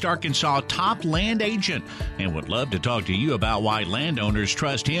Northeast Arkansas top land agent and would love to talk to you about why landowners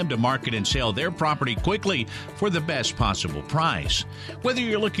trust him to market and sell their property quickly for the best possible price. Whether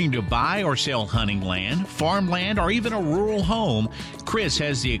you're looking to buy or sell hunting land, farmland, or even a rural home, Chris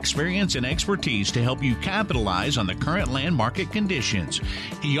has the experience and expertise to help you capitalize on the current land market conditions.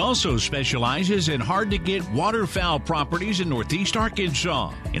 He also specializes in hard-to-get waterfowl properties in Northeast Arkansas.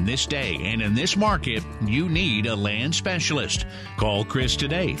 In this day and in this market, you need a land specialist. Call Chris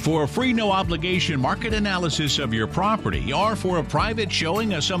today for a free no-obligation market analysis of your property or for a private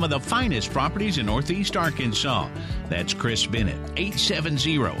showing of some of the finest properties in Northeast Arkansas. That's Chris Bennett,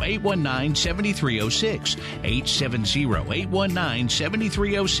 870-819-7306,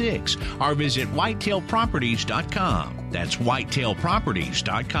 870-819-7306, or visit whitetailproperties.com. That's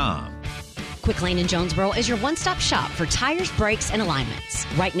whitetailproperties.com. Quick Lane in Jonesboro is your one-stop shop for tires, brakes, and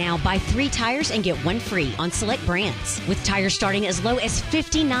alignments. Right now, buy 3 tires and get 1 free on select brands, with tires starting as low as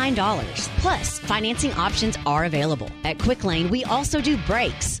 $59. Plus, financing options are available. At Quick Lane, we also do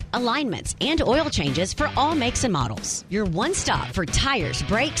brakes, alignments, and oil changes for all makes and models. Your one stop for tires,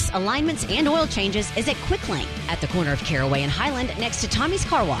 brakes, alignments, and oil changes is at Quick Lane at the corner of Caraway and Highland next to Tommy's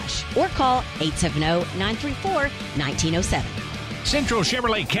Car Wash, or call 870-934-1907. Central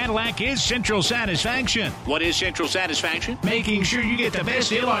Chevrolet Cadillac is Central Satisfaction. What is Central Satisfaction? Making sure you get the best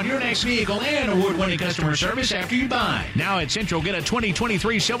deal on your next vehicle and award-winning customer service after you buy. Now at Central, get a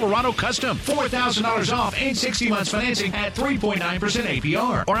 2023 Silverado Custom, $4,000 off and 60 months financing at 3.9%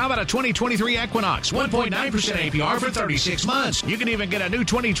 APR. Or how about a 2023 Equinox, 1.9% APR for 36 months. You can even get a new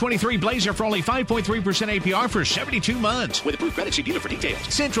 2023 Blazer for only 5.3% APR for 72 months. With approved credit, see dealer for details.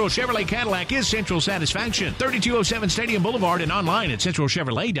 Central Chevrolet Cadillac is Central Satisfaction. 3207 Stadium Boulevard and online at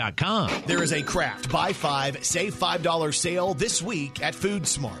centralchevrolet.com. There is a Kraft Buy 5, Save $5 sale this week at Food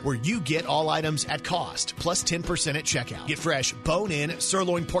Smart, where you get all items at cost, plus 10% at checkout. Get fresh bone-in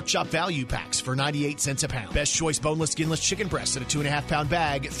sirloin pork chop value packs for 98 cents a pound. Best choice boneless, skinless chicken breast in a 2.5-pound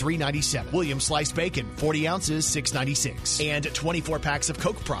bag, $3.97. Williams sliced bacon, 40 ounces, $6.96. And 24 packs of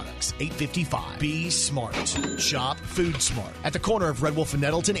Coke products, $8.55. Be smart. Shop Food Smart at the corner of Red Wolf and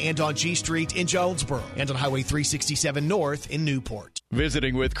Nettleton and on G Street in Jonesboro and on Highway 367 North in Newport.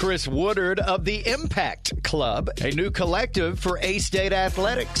 Visiting with Chris Woodard of the Impact Club, a new collective for A-State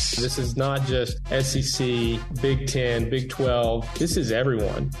athletics. This is not just SEC, Big 10, Big 12. This is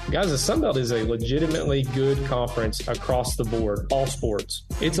everyone. Guys, the Sun Belt is a legitimately good conference across the board, all sports.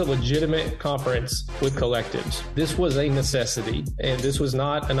 It's a legitimate conference with collectives. This was a necessity, and this was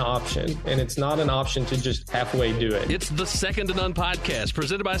not an option, and it's not an option to just halfway do it. It's the Second to None podcast,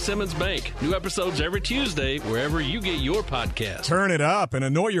 presented by Simmons Bank. New episodes every Tuesday, wherever you get your podcast. Turn it up and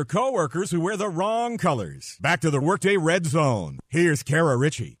annoy your coworkers who wear the wrong colors. Back to the Workday Red Zone. Here's Kara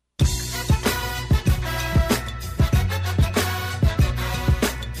Richey.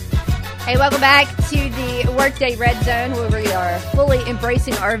 Hey, welcome back to the Workday Red Zone, where we are fully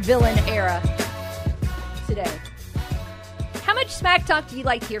embracing our villain era today. How much smack talk do you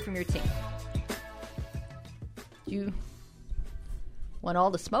like to hear from your team? Do you want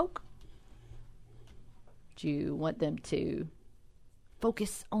all the smoke? Do you want them to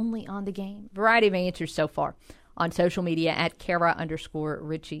focus only on the game? Variety of answers so far on social media at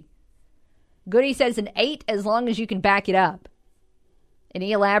Kara_Richey. Goody says an 8 as long as you can back it up. And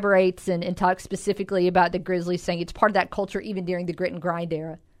he elaborates and talks specifically about the Grizzlies, saying it's part of that culture even during the grit and grind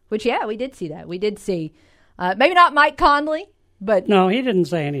era. Which, yeah, we did see that. We did see, maybe not Mike Conley, but... No, he didn't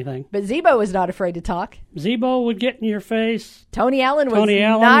say anything. But Zebo was not afraid to talk. Zebo would get in your face. Tony Allen was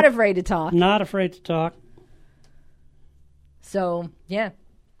not afraid to talk. Not afraid to talk. So, yeah,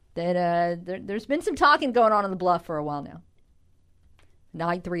 there's been some talking going on the bluff for a while now.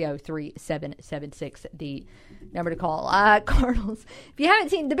 930-3776, the number to call. Cardinals, if you haven't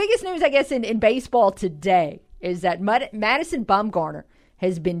seen, the biggest news, I guess, in baseball today is that Madison Bumgarner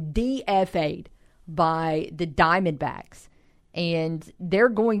has been DFA'd by the Diamondbacks, and they're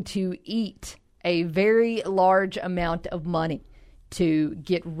going to eat a very large amount of money to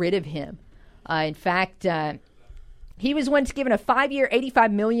get rid of him. In fact, he was once given a 5-year,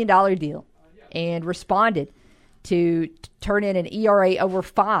 $85 million deal and responded to turn in an ERA over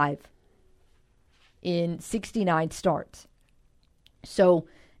 5 in 69 starts. So,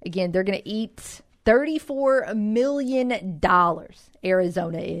 again, they're going to eat $34 million,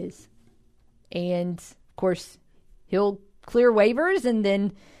 Arizona is. And, of course, he'll clear waivers, and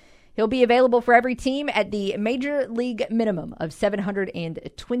then he'll be available for every team at the major league minimum of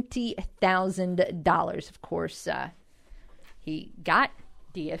 $720,000. Of course, he got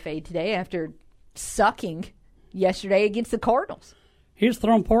DFA'd today after sucking yesterday against the Cardinals. He was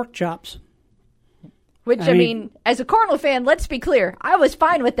throwing pork chops. Which, I mean, as a Cardinal fan, let's be clear, I was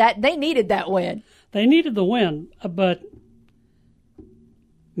fine with that. They needed that win. They needed the win, but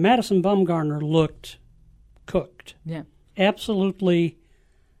Madison Bumgarner looked cooked. Yeah. Absolutely.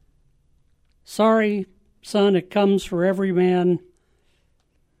 Sorry, son, it comes for every man.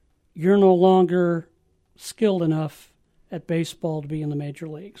 You're no longer skilled enough at baseball to be in the major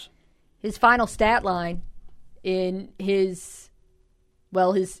leagues. His final stat line in his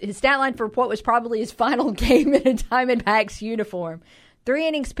stat line for what was probably his final game in a Diamondbacks uniform. 3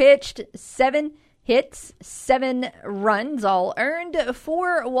 innings pitched, 7 hits, 7 runs, all earned,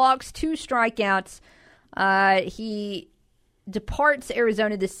 4 walks, 2 strikeouts. He departs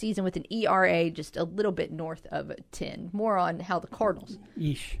Arizona this season with an ERA just a little bit north of 10. More on how the Cardinals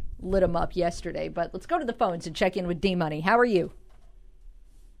lit him up yesterday. But let's go to the phones and check in with D-Money. How are you?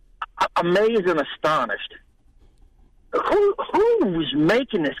 Amazed and astonished. Who was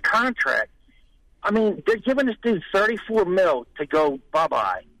making this contract? I mean, they're giving this dude $34 million to go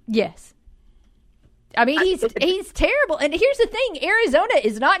bye-bye. Yes. I mean, he's terrible. And here's the thing. Arizona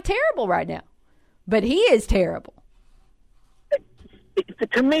is not terrible right now. But he is terrible.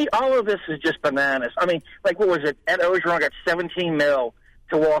 To me, all of this is just bananas. I mean, like, what was it? Ed Ogeron got $17 million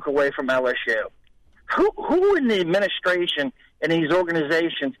to walk away from LSU. Who in the administration and these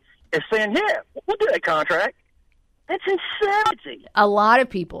organizations is saying, yeah, we'll do that contract? That's insanity. A lot of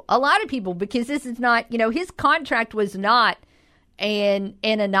people, because this is not, his contract was not an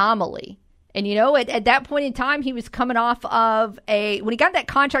anomaly. And, at that point in time, he was coming off of when he got that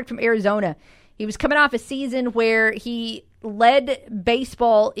contract from Arizona, he was coming off a season where he led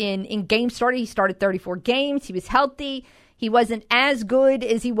baseball in games started. He started 34 games. He was healthy. He wasn't as good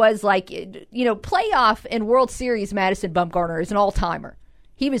as he was playoff and World Series. Madison Bumgarner is an all-timer.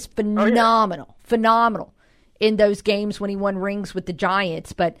 He was phenomenal in those games when he won rings with the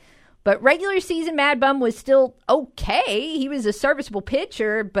Giants. But regular season MadBum was still okay. He was a serviceable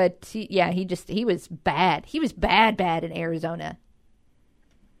pitcher, but he was bad. He was bad in Arizona.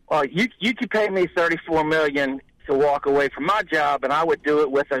 Well, you could pay me $34 million to walk away from my job, and I would do it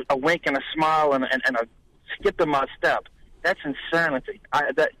with a wink and a smile and a skip in my step. That's insanity.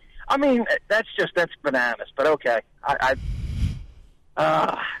 That's bananas. But okay, as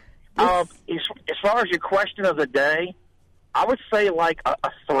far as your question of the day, I would say like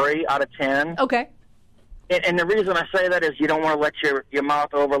a 3 out of 10. Okay. And the reason I say that is you don't want to let your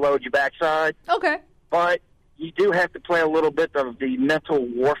mouth overload your backside. Okay. But you do have to play a little bit of the mental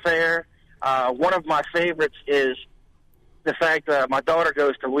warfare. One of my favorites is the fact that my daughter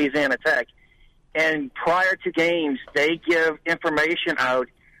goes to Louisiana Tech, and prior to games, they give information out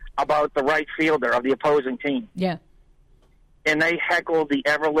about the right fielder of the opposing team. Yeah. And they heckle the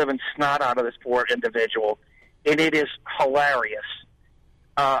ever-living snot out of this poor individual, and it is hilarious.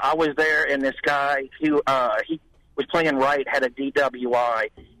 I was there, and this guy, he was playing right, had a DWI,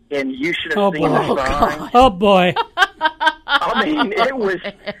 and you should have seen the sign. Oh, boy.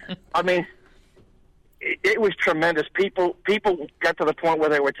 It was tremendous. People got to the point where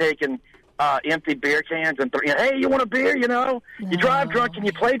they were taking empty beer cans and hey, you want a beer? You drive drunk and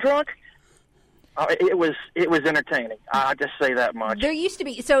you play drunk. It was entertaining. I just say that much. There used to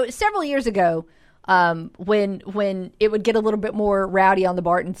be several years ago when it would get a little bit more rowdy on the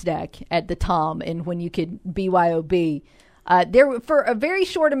Barton's deck at the Tom, and when you could BYOB. For a very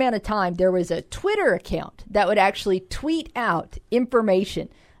short amount of time, there was a Twitter account that would actually tweet out information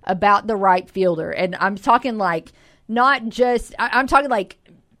about the right fielder. And I'm talking I'm talking like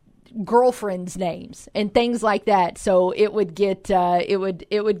girlfriends' names and things like that. So it would get it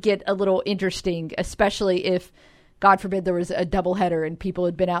would get a little interesting, especially if, God forbid, there was a doubleheader and people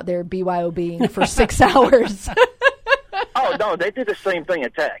had been out there BYOBing for 6 hours. Oh no, they did the same thing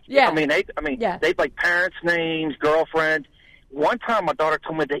at Tech. Yeah. They like parents' names, girlfriends. One time, my daughter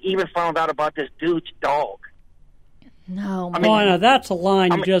told me they even found out about this dude's dog. No, no, that's a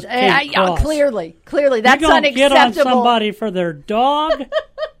line you just can't cross. Clearly, that's you don't unacceptable. Get on somebody for their dog.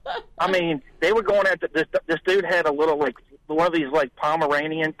 They were going after this dude had a little one of these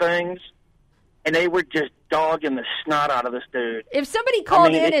Pomeranian things, and they were just dogging the snot out of this dude. If somebody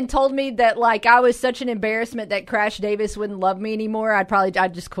called in and told me that I was such an embarrassment that Crash Davis wouldn't love me anymore,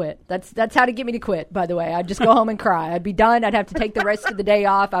 I'd just quit. That's how to get me to quit, by the way. I'd just go home and cry. I'd be done. I'd have to take the rest of the day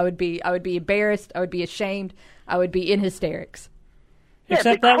off. I would be embarrassed. I would be ashamed. I would be in hysterics. Yeah,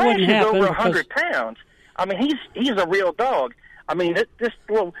 except that wouldn't happen. Over 100 pounds. He's a real dog. They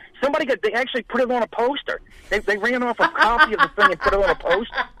actually put it on a poster. They ran off a copy of the thing and put it on a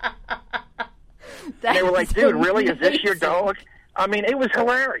poster. They were like, dude, really? Is this your dog? It was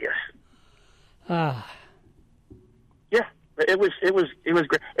hilarious. Yeah, it was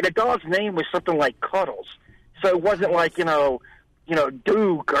great. And the dog's name was something like Cuddles, so it wasn't like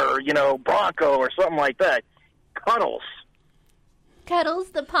Duke or Bronco or something like that. Cuddles.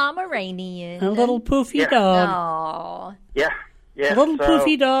 Cuddles the Pomeranian. A little poofy dog. Aww. Yeah. A little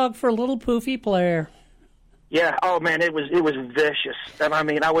poofy dog for a little poofy player. Yeah. Oh man, it was vicious, and I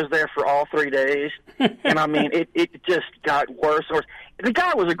mean, I was there for all 3 days, and I mean, it just got worse and worse. The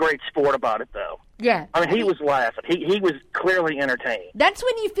guy was a great sport about it, though. Yeah. I mean, he was laughing. He was clearly entertained. That's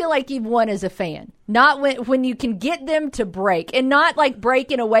when you feel like you've won as a fan. Not when you can get them to break, and not like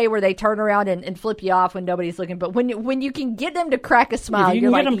break in a way where they turn around and flip you off when nobody's looking, but when you can get them to crack a smile,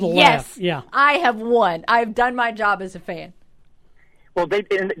 you're like, yes, yeah. I have won. I've done my job as a fan. Well, they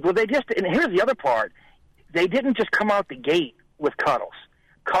just, and here's the other part. They didn't just come out the gate with Cuddles.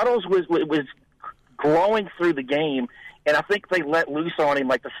 Cuddles was growing through the game, and I think they let loose on him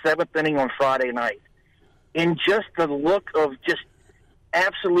like the 7th inning on Friday night. And just the look of just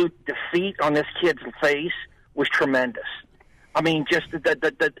absolute defeat on this kid's face was tremendous. I mean, just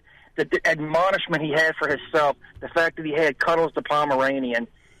the admonishment he had for himself, the fact that he had Cuddles the Pomeranian,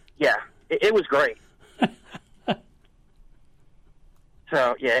 yeah, it was great.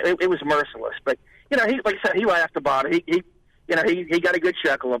 So, yeah, it was merciless. But, he, like I said, he laughed about it. He got a good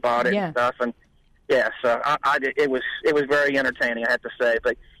chuckle about it and stuff. And, yeah, so it was very entertaining, I have to say.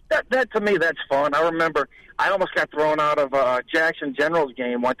 But that to me, that's fun. I remember I almost got thrown out of Jackson General's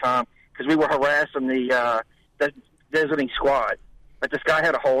game one time because we were harassing the visiting squad. Like, this guy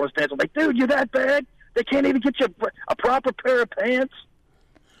had a hole in his pants. I'm like, dude, you're that bad? They can't even get you a proper pair of pants?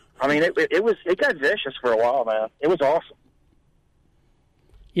 I mean, it got vicious for a while, man. It was awesome.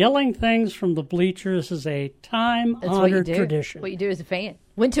 Yelling things from the bleachers is a time-honored tradition. What you do as a fan.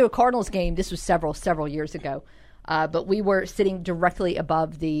 Went to a Cardinals game. This was several years ago. But we were sitting directly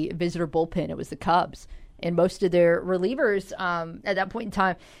above the visitor bullpen. It was the Cubs. And most of their relievers at that point in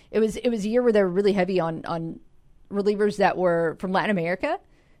time, it was a year where they were really heavy on relievers that were from Latin America.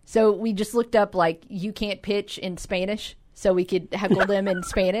 So we just looked up, like, you can't pitch in Spanish, so we could heckle them in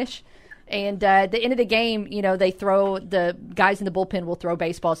Spanish. And at the end of the game, the guys in the bullpen will throw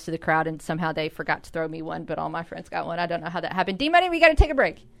baseballs to the crowd, and somehow they forgot to throw me one, but all my friends got one. I don't know how that happened. D-Money, we got to take a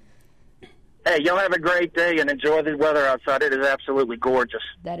break. Hey, y'all have a great day and enjoy the weather outside. It is absolutely gorgeous.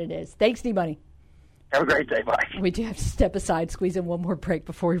 That it is. Thanks, D-Money. Have a great day. Bye. We do have to step aside, squeeze in one more break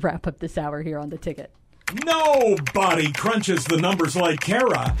before we wrap up this hour here on The Ticket. Nobody crunches the numbers like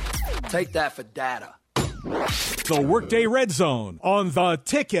Kara. Take that for data. The Workday Redzone on the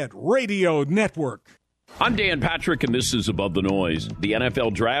Ticket Radio Network. I'm Dan Patrick, and this is Above the Noise. The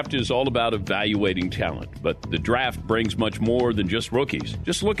NFL Draft is all about evaluating talent, but the draft brings much more than just rookies.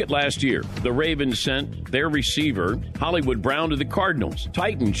 Just look at last year. The Ravens sent their receiver, Hollywood Brown, to the Cardinals.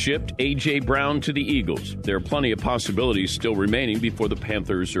 Titans shipped A.J. Brown to the Eagles. There are plenty of possibilities still remaining before the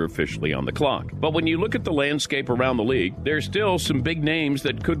Panthers are officially on the clock. But when you look at the landscape around the league, there's still some big names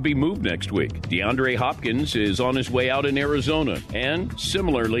that could be moved next week. DeAndre Hopkins is on his way out in Arizona, and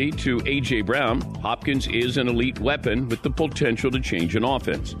similarly to A.J. Brown, Hopkins is an elite weapon with the potential to change an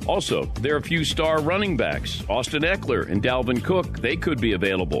offense. Also, there are a few star running backs. Austin Eckler and Dalvin Cook, they could be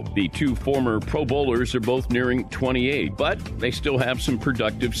available. The two former Pro Bowlers are both nearing 28, but they still have some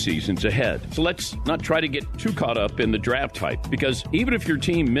productive seasons ahead. So let's not try to get too caught up in the draft hype, because even if your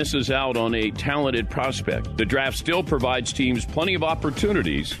team misses out on a talented prospect, the draft still provides teams plenty of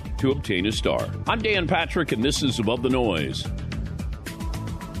opportunities to obtain a star. I'm Dan Patrick, and this is Above the Noise.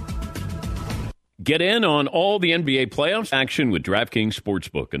 Get in on all the NBA playoffs action with DraftKings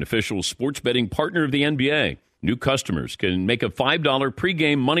Sportsbook, an official sports betting partner of the NBA. New customers can make a $5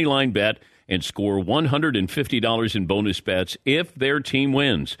 pregame moneyline bet and score $150 in bonus bets if their team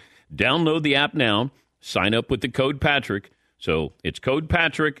wins. Download the app now. Sign up with the code Patrick. So it's code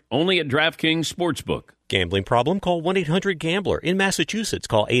Patrick only at DraftKings Sportsbook. Gambling problem? Call 1-800-GAMBLER. In Massachusetts,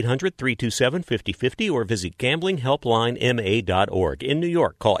 call 800-327-5050 or visit gamblinghelplinema.org. In New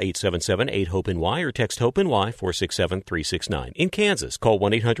York, call 877-8-HOPE-NY or text HOPE-NY 467-369. In Kansas, call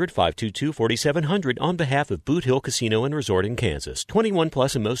 1-800-522-4700 on behalf of Boot Hill Casino and Resort in Kansas. 21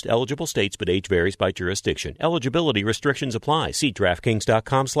 plus in most eligible states, but age varies by jurisdiction. Eligibility restrictions apply. See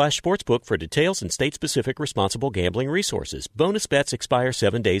DraftKings.com/sportsbook for details and state-specific responsible gambling resources. Bonus bets expire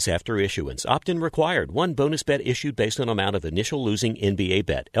 7 days after issuance. Opt-in required. One bonus bet issued based on amount of initial losing NBA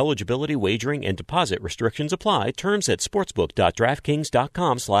bet. Eligibility, wagering, and deposit restrictions apply. Terms at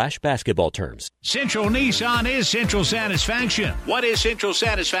sportsbook.draftkings.com/basketball terms. Central Nissan is Central Satisfaction. What is Central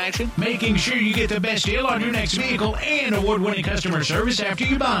Satisfaction? Making sure you get the best deal on your next vehicle and award-winning customer service after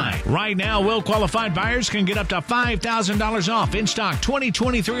you buy. Right now, well-qualified buyers can get up to $5,000 off in-stock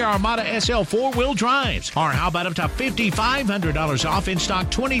 2023 Armada SL four-wheel drives. Or how about up to $5,500 off in-stock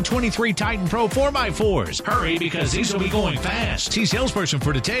 2023 Titan Pro 4x4s? Hurry, because these will be going fast. See salesperson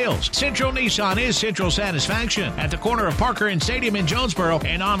for details. Central Nissan is Central Satisfaction at the corner of Parker and Stadium in Jonesboro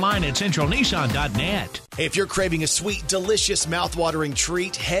and online at centralnissan.net. If you're craving a sweet, delicious, mouth-watering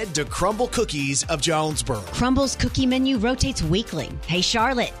treat, head to Crumble Cookies of Jonesboro. Crumble's cookie menu rotates weekly. Hey,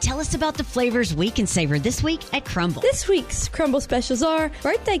 Charlotte, tell us about the flavors we can savor this week at Crumble. This week's Crumble specials are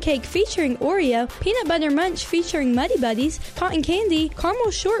birthday cake featuring Oreo, peanut butter munch featuring Muddy Buddies, cotton candy,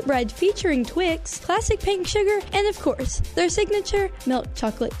 caramel shortbread featuring Twix, classic pink sugar, and of course, their signature milk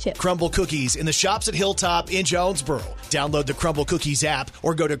chocolate chip. Crumble Cookies in the shops at Hilltop in Jonesboro. Download the Crumble Cookies app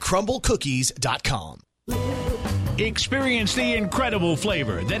or go to crumblecookies.com. Experience the incredible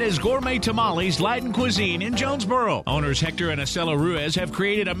flavor that is Gourmet Tamales Latin Cuisine in Jonesboro. Owners Hector and Estela Ruiz have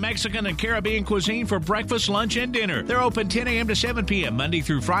created a Mexican and Caribbean cuisine for breakfast, lunch, and dinner. They're open 10 a.m. to 7 p.m. Monday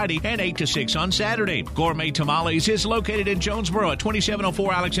through Friday and 8 to 6 on Saturday. Gourmet Tamales is located in Jonesboro at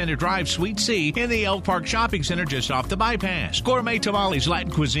 2704 Alexander Drive, Suite C, in the Elk Park Shopping Center just off the bypass. Gourmet Tamales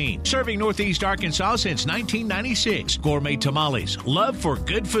Latin Cuisine, serving Northeast Arkansas since 1996. Gourmet Tamales, love for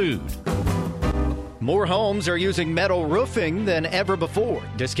good food. More homes are using metal roofing than ever before.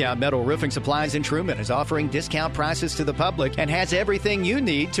 Discount Metal Roofing Supplies in Truman is offering discount prices to the public and has everything you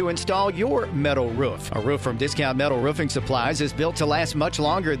need to install your metal roof. A roof from Discount Metal Roofing Supplies is built to last much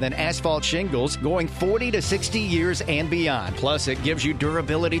longer than asphalt shingles, going 40 to 60 years and beyond. Plus, it gives you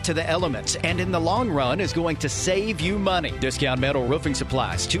durability to the elements and in the long run is going to save you money. Discount Metal Roofing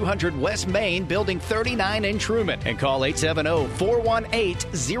Supplies, 200 West Main, Building 39 in Truman, and call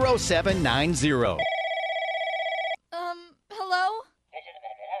 870-418-0790. Hello?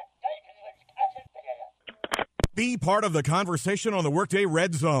 Be part of the conversation on the Workday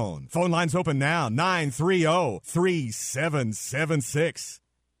Red Zone. Phone lines open now, 930-3776.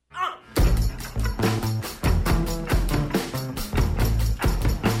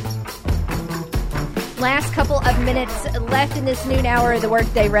 Last couple of minutes left in this noon hour of the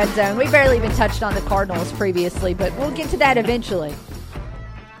Workday Red Zone. We barely even touched on the Cardinals previously, but we'll get to that eventually.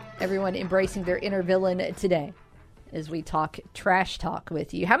 Everyone embracing their inner villain today as we talk trash talk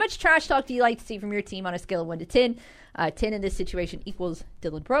with you. How much trash talk do you like to see from your team on a scale of 1 to 10? 10 in this situation equals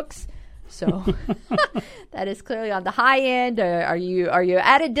Dillon Brooks. So that is clearly on the high end. Are you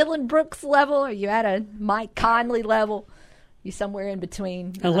at a Dillon Brooks level? Are you at a Mike Conley level? You somewhere in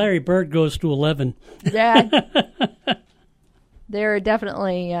between? Larry Bird goes to 11. Yeah. There are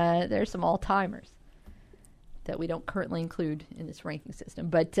definitely there's some all-timers that we don't currently include in this ranking system.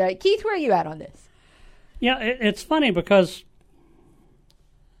 But Keith, where are you at on this? Yeah, it's funny because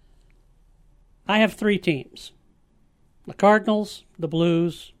I have 3 teams. The Cardinals, the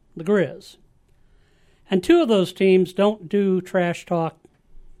Blues, the Grizz. And 2 of those teams don't do trash talk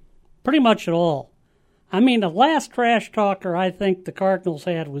pretty much at all. I mean, the last trash talker I think the Cardinals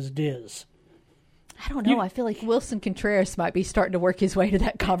had was Diz. I don't know. I feel like Wilson Contreras might be starting to work his way to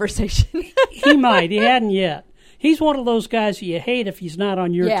that conversation. He might. He hadn't yet. He's one of those guys you hate if he's not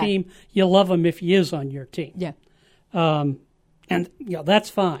on your team. You love him if he is on your team. Yeah. And,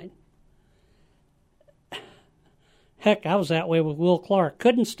 that's fine. Heck, I was that way with Will Clark.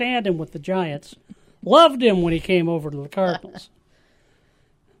 Couldn't stand him with the Giants. Loved him when he came over to the Cardinals.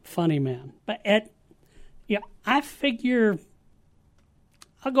 Funny man. But I figure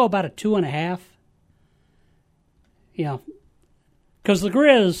I'll go about a 2.5. Yeah. Because the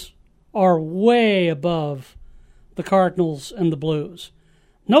Grizz are way above the Cardinals and the Blues.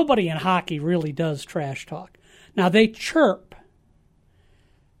 Nobody in hockey really does trash talk. Now, they chirp.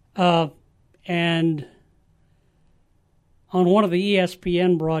 And on one of the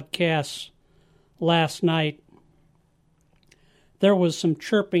ESPN broadcasts last night, there was some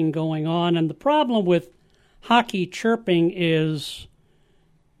chirping going on. And the problem with hockey chirping is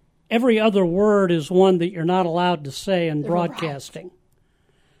every other word is one that you're not allowed to say in broadcasting.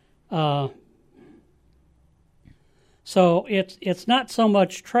 So it's not so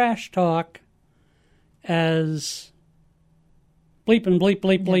much trash talk as bleep and bleep,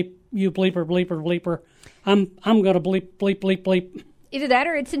 bleep, bleep, you bleeper, bleeper, bleeper. I'm going to bleep, bleep, bleep, bleep. Either that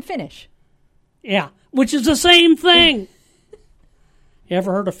or it's in Finnish. Yeah, which is the same thing. You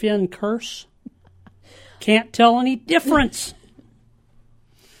ever heard a Finn curse? Can't tell any difference.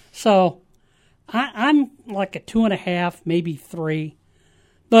 So I'm like a 2.5, maybe 3.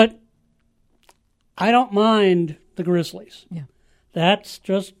 But I don't mind the Grizzlies. Yeah. That's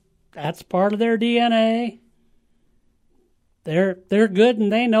just That's part of their DNA. They're good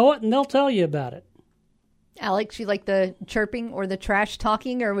and they know it, and they'll tell you about it. Alex, you like the chirping or the trash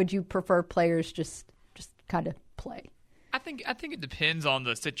talking, or would you prefer players just kind of play? I think it depends on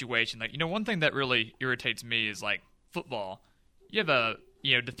the situation. Like, one thing that really irritates me is like football. You have a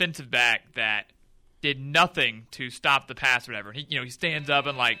defensive back that did nothing to stop the pass or whatever. He stands up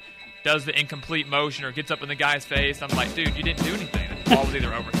and like does the incomplete motion or gets up in the guy's face. I'm like, dude, you didn't do anything. The ball was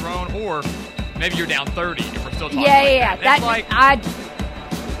either overthrown or maybe you're down 30 if we're still talking. Yeah. That's like,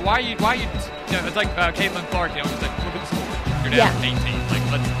 why you? It's like Caitlin Clark. He's like, look at the score. You're down 18.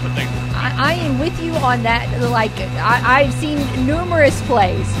 Like, let's put things. I am with you on that. Like, I've seen numerous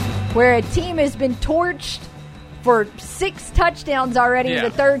plays where a team has been torched for 6 touchdowns already in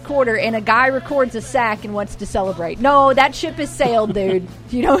the third quarter, and a guy records a sack and wants to celebrate. No, that ship has sailed, dude.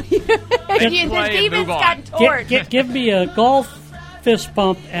 The defense got torched. Give me a golf fist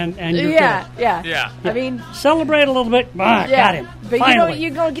bump and you're good. Yeah. I mean, celebrate a little bit. Got him. But finally.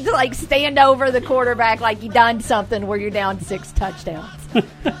 you don't get to like stand over the quarterback like you done something where you're down 6 touchdowns.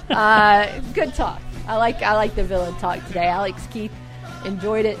 Good talk. I like the villain talk today. Alex, Keith,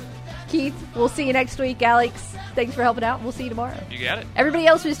 enjoyed it. Keith, we'll see you next week. Alex, thanks for helping out. We'll see you tomorrow. You got it. Everybody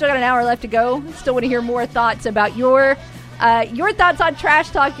else, we've still got an hour left to go. Still want to hear more thoughts about your thoughts on trash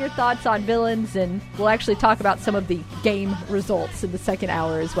talk, your thoughts on villains, and we'll actually talk about some of the game results in the second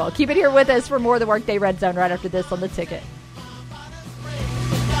hour as well. Keep it here with us for more of the Workday Red Zone right after this on The Ticket.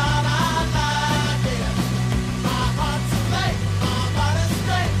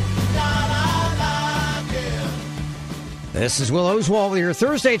 This is Will Oswald with your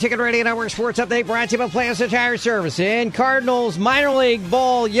Thursday Ticket Radio Network Sports Update brought to you by Plaza Tire Service. In Cardinals minor league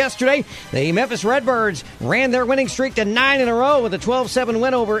ball yesterday, the Memphis Redbirds ran their winning streak to 9 in a row with a 12-7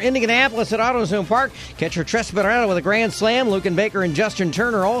 win over Indianapolis at AutoZone Park. Catcher Tresperano with a grand slam. Lucan Baker and Justin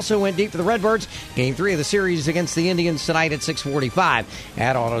Turner also went deep for the Redbirds. Game 3 of the series against the Indians tonight at 6:45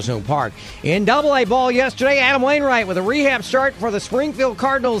 at AutoZone Park. In AA ball yesterday, Adam Wainwright with a rehab start for the Springfield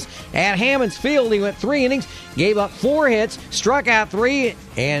Cardinals at Hammonds Field. He went 3 innings, gave up 4 hits, struck out 3,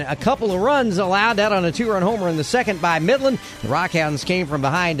 and a couple of runs allowed that on a 2-run homer in the second by Midland. The Rockhounds came from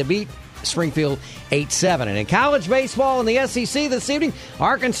behind to beat Springfield 8-7. And in college baseball in the SEC this evening,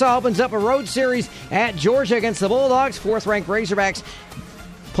 Arkansas opens up a road series at Georgia against the Bulldogs. 4th-ranked Razorbacks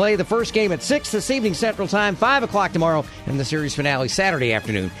play the first game at 6 this evening Central Time, 5 o'clock tomorrow, and the series finale Saturday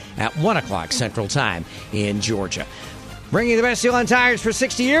afternoon at 1 o'clock Central Time in Georgia. Bringing you the best deal on tires for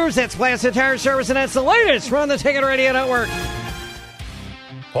 60 years, that's Plaza Tire Service, and that's the latest from the Ticket Radio Network.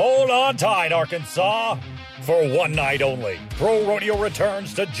 Hold on tight, Arkansas. For one night only, Pro Rodeo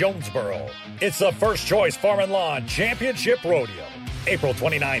returns to Jonesboro. It's the First Choice Farm and Lawn Championship Rodeo. April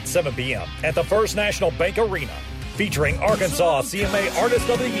 29th, 7 p.m. at the First National Bank Arena. Featuring Arkansas CMA Artist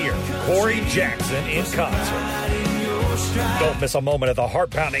of the Year, Corey Jackson in concert. Don't miss a moment of the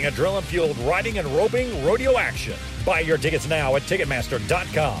heart-pounding, adrenaline-fueled riding and roping rodeo action. Buy your tickets now at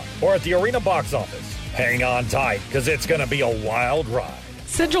Ticketmaster.com or at the arena box office. Hang on tight, because it's going to be a wild ride.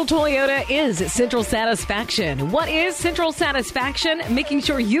 Central Toyota is Central Satisfaction. What is Central Satisfaction? Making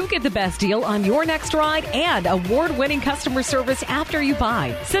sure you get the best deal on your next ride and award-winning customer service after you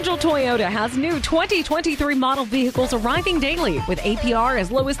buy. Central Toyota has new 2023 model vehicles arriving daily with APR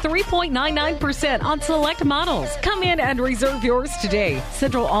as low as 3.99% on select models. Come in and reserve yours today.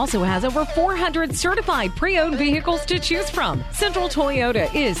 Central also has over 400 certified pre-owned vehicles to choose from. Central Toyota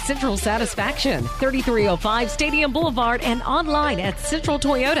is Central Satisfaction. 3305 Stadium Boulevard and online at centraltoyota.com.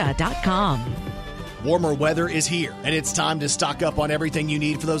 Warmer weather is here, and it's time to stock up on everything you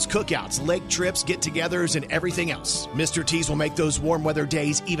need for those cookouts, lake trips, get-togethers, and everything else. Mr. T's will make those warm weather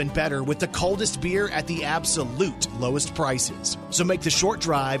days even better with the coldest beer at the absolute lowest prices. So make the short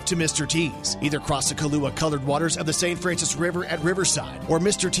drive to Mr. T's. Either cross the Kahlua colored waters of the St. Francis River at Riverside or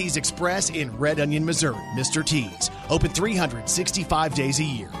Mr. T's Express in Red Onion, Missouri. Mr. T's, open 365 days a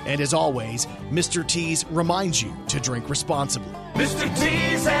year. And as always, Mr. T's reminds you to drink responsibly. Mr.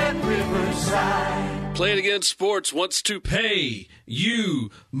 T's at Riverside. Play It Again Sports wants to pay you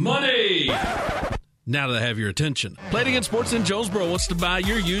money. Now that I have your attention, Play It Again Sports in Jonesboro wants to buy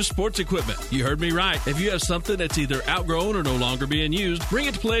your used sports equipment. You heard me right. If you have something that's either outgrown or no longer being used, bring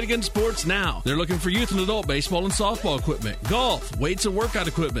it to Play It Again Sports now. They're looking for youth and adult baseball and softball equipment, golf, weights and workout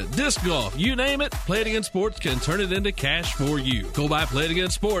equipment, disc golf, you name it. Play It Again Sports can turn it into cash for you. Go by Play It Again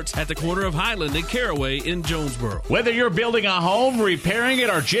Sports at the corner of Highland and Caraway in Jonesboro. Whether you're building a home, repairing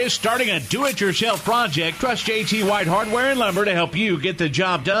it, or just starting a do-it-yourself project, trust JT White Hardware and Lumber to help you get the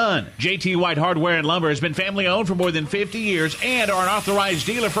job done. JT White Hardware and Lumber has been family-owned for more than 50 years and are an authorized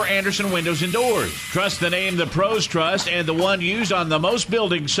dealer for Anderson Windows and Doors. Trust the name the pros trust and the one used on the most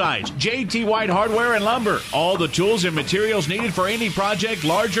building sites. JT White Hardware and Lumber. All the tools and materials needed for any project,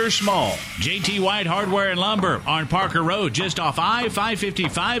 large or small. JT White Hardware and Lumber on Parker Road, just off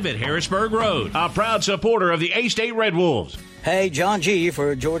I-555 at Harrisburg Road. A proud supporter of the A-State Red Wolves. Hey, John G.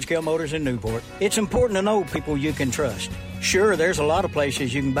 for George Kell Motors in Newport. It's important to know people you can trust. Sure, there's a lot of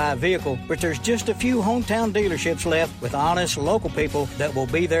places you can buy a vehicle, but there's just a few hometown dealerships left with honest local people that will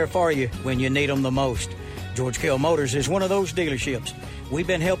be there for you when you need them the most. George Kell Motors is one of those dealerships. We've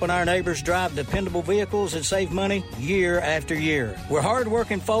been helping our neighbors drive dependable vehicles and save money year after year. We're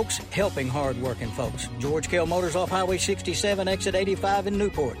hard-working folks helping hard-working folks. George Kell Motors off Highway 67, exit 85 in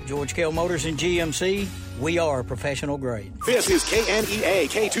Newport. George Kell Motors and GMC, we are professional grade. This is KNEA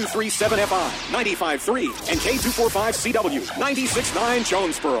K237FI 95.3 and K245CW 96.9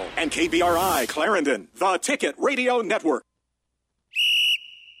 Jonesboro and KBRI Clarendon, the Ticket Radio Network.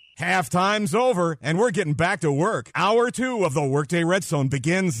 Halftime's over, and we're getting back to work. Hour 2 of the Workday Redzone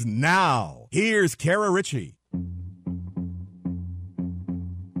begins now. Here's Kara Richey.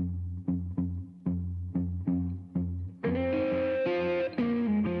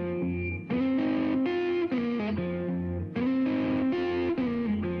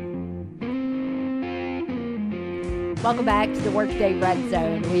 Welcome back to the Workday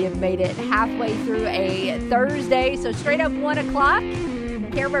Redzone. We have made it halfway through a Thursday, so straight up 1 o'clock.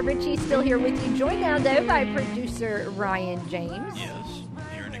 Kara Richey still here with you, joined now, though, by producer Ryan James. Yes,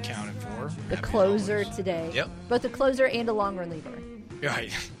 here and accounted for. The closer today. Yep. Both the closer and a long reliever.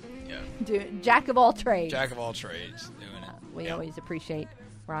 Right, yeah. Jack of all trades. Jack of all trades, doing it. We always appreciate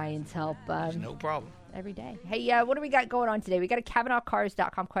Ryan's help. No problem. Every day. Hey, what do we got going on today? We got a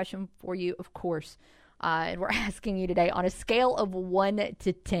KavanaughCars.com question for you, of course. And we're asking you today, on a scale of 1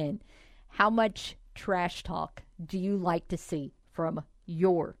 to 10, how much trash talk do you like to see from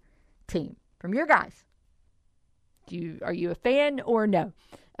your team, from your guys? Are you a fan or no?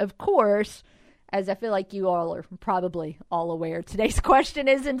 Of course, as I feel like you all are probably all aware, today's question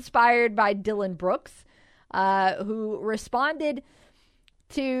is inspired by Dillon Brooks, who responded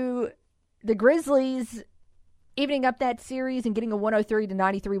to the Grizzlies evening up that series and getting a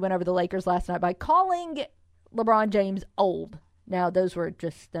 103-93 win over the Lakers last night by calling LeBron James old. Now,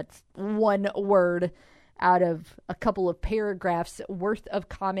 that's one word out of a couple of paragraphs worth of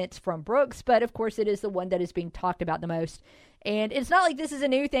comments from Brooks, but of course it is the one that is being talked about the most. And it's not like this is a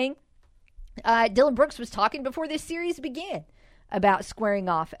new thing. Dillon Brooks was talking before this series began about squaring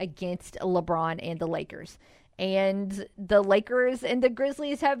off against LeBron and the Lakers. And the Lakers and the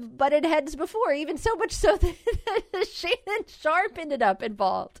Grizzlies have butted heads before, even so much so that Shannon Sharpe ended up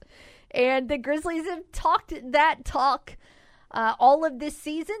involved. And the Grizzlies have talked that talk all of this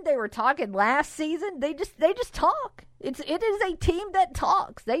season. They were talking last season. They just talk. It is a team that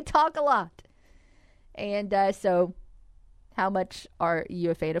talks. They talk a lot. And so how much are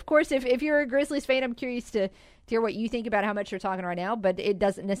you a fan? Of course, if you're a Grizzlies fan, I'm curious to hear what you think about how much you're talking right now, but it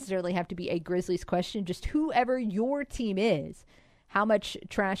doesn't necessarily have to be a Grizzlies question. Just whoever your team is, how much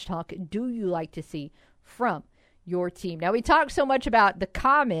trash talk do you like to see from your team? Now, we talked so much about the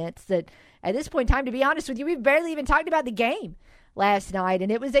comments that at this point in time, to be honest with you, we've barely even talked about the game last night,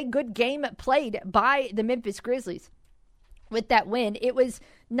 and it was a good game played by the Memphis Grizzlies. With that win, it was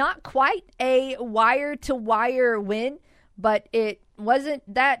not quite a wire-to-wire win, but it wasn't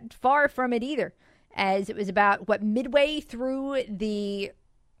that far from it either, as it was about, midway through the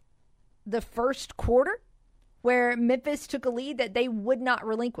first quarter where Memphis took a lead that they would not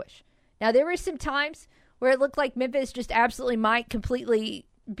relinquish. Now, there were some times where it looked like Memphis just absolutely might completely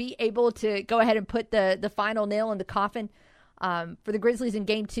be able to go ahead and put the final nail in the coffin for the Grizzlies in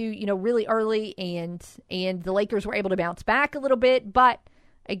Game 2, really early, and the Lakers were able to bounce back a little bit. But,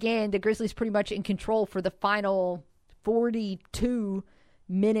 again, the Grizzlies pretty much in control for the final 42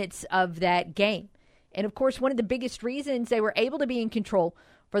 minutes of that game. And, of course, one of the biggest reasons they were able to be in control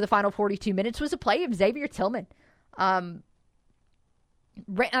for the final 42 minutes was a play of Xavier Tillman. Be honest.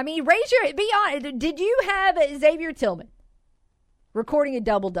 Did you have Xavier Tillman recording a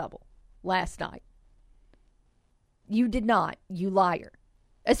double-double last night? You did not, you liar.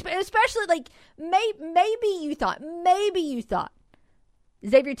 Especially, maybe you thought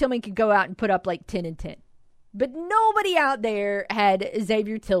Xavier Tillman could go out and put up 10 and 10. But nobody out there had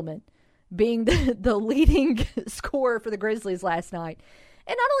Xavier Tillman being the leading scorer for the Grizzlies last night.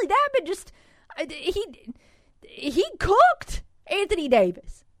 And not only that, but just he cooked Anthony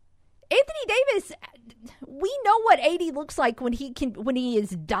Davis. Anthony Davis, we know what AD looks like when he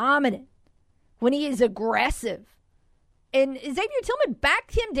is dominant, when he is aggressive. And Xavier Tillman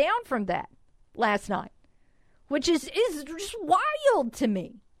backed him down from that. last night, which is just wild to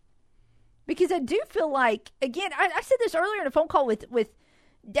me. Because I do feel like, again, I said this earlier in a phone call with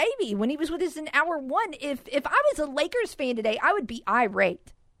Davey when he was with us in hour one. If I was a Lakers fan today, I would be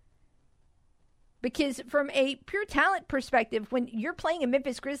irate. Because from a pure talent perspective, when you're playing a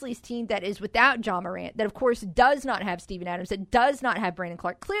Memphis Grizzlies team that is without Ja Morant, that of course does not have Steven Adams, that does not have Brandon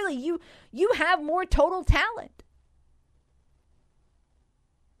Clark, clearly you have more total talent.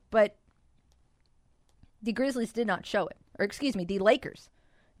 But the Grizzlies did not show it. Or excuse me, the Lakers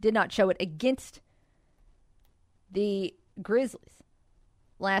did not show it against the Grizzlies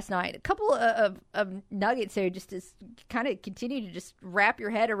last night. A couple of nuggets there just to kind of continue to just wrap your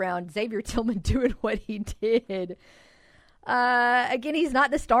head around Xavier Tillman doing what he did. Again, he's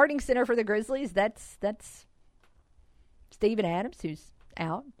not the starting center for the Grizzlies. That's Steven Adams, who's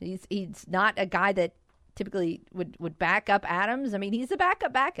out. He's not a guy that typically would back up Adams. I mean, he's a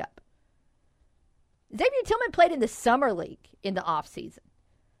backup. Xavier Tillman played in the Summer League in the offseason.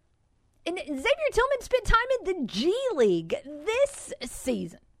 And Xavier Tillman spent time in the G League this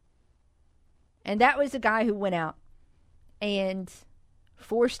season. And that was a guy who went out and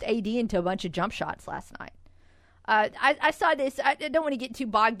forced AD into a bunch of jump shots last night. I saw this. I don't want to get too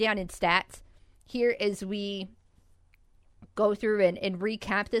bogged down in stats here as we go through and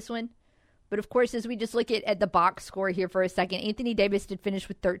recap this one. But, of course, as we just look at the box score here for a second, Anthony Davis did finish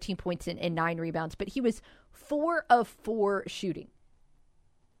with 13 points and 9 rebounds. But he was 4 of 4 shooting.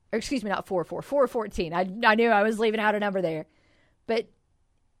 Or excuse me, not 4 of 4. 4 of 14. I knew I was leaving out a number there. But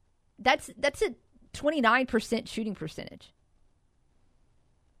that's a 29% shooting percentage.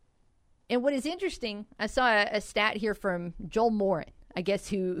 And what is interesting, I saw a stat here from Joel Morin, I guess,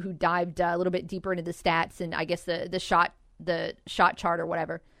 who dived a little bit deeper into the stats and I guess the shot chart or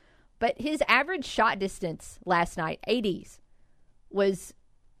whatever. But his average shot distance last night, AD's, was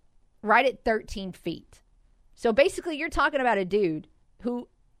right at 13 feet. So basically you're talking about a dude who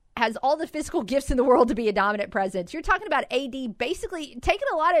has all the physical gifts in the world to be a dominant presence. You're talking about AD basically taking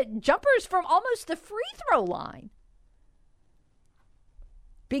a lot of jumpers from almost the free throw line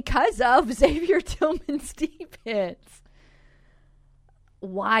because of Xavier Tillman's defense.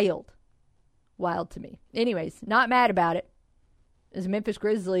 Wild to me. Anyways, not mad about it. As Memphis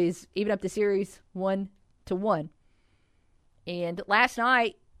Grizzlies even up the series 1-1. And last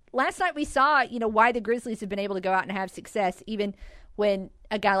night we saw, why the Grizzlies have been able to go out and have success even when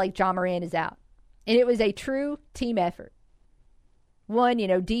a guy like Ja Morant is out. And it was a true team effort. One,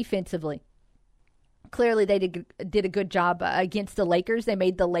 defensively. Clearly they did a good job against the Lakers. They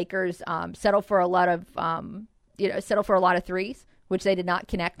made the Lakers settle for a lot of threes, which they did not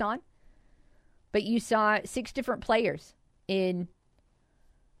connect on. But you saw 6 different players in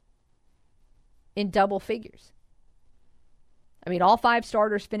double figures. I mean, all 5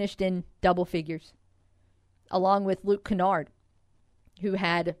 starters finished in double figures, along with Luke Kennard, who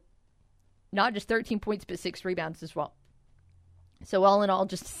had not just 13 points, but 6 rebounds as well. So all in all,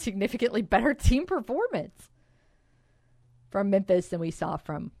 just a significantly better team performance from Memphis than we saw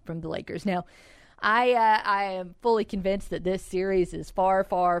from the Lakers. Now, I am fully convinced that this series is far,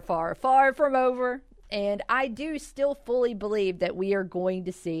 far, far, far from over. And I do still fully believe that we are going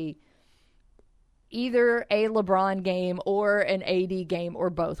to see either a LeBron game or an AD game or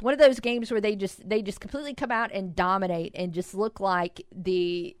both. One of those games where they just completely come out and dominate and just look like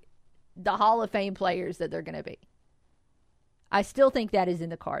the Hall of Fame players that they're going to be. I still think that is in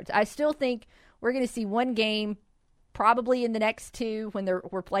the cards. I still think we're going to see one game probably in the next 2 when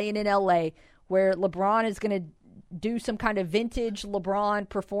we're playing in LA where LeBron is going to do some kind of vintage LeBron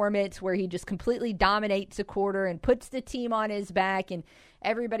performance where he just completely dominates a quarter and puts the team on his back and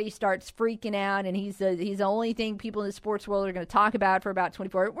everybody starts freaking out and he's the only thing people in the sports world are going to talk about for about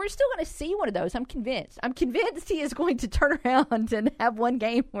 24 hours. We're still going to see one of those. I'm convinced he is going to turn around and have one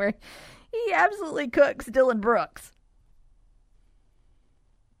game where he absolutely cooks Dillon Brooks.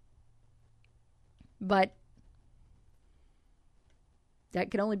 But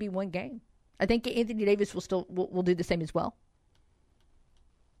that can only be one game. I think Anthony Davis will do the same as well.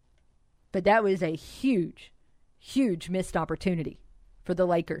 But that was a huge, huge missed opportunity for the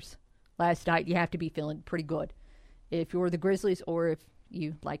Lakers last night. You have to be feeling pretty good if you're the Grizzlies or if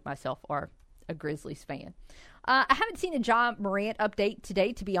you, like myself, are a Grizzlies fan. I haven't seen a Ja Morant update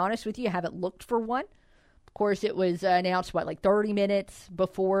today, to be honest with you. I haven't looked for one. Of course, it was announced, 30 minutes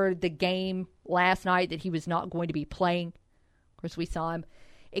before the game last night that he was not going to be playing. Of course, we saw him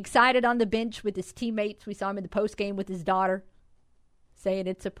excited on the bench with his teammates. We saw him in the postgame with his daughter saying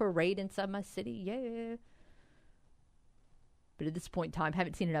it's a parade inside my city. Yeah. But at this point in time,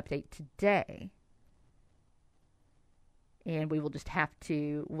 haven't seen an update today. And we will just have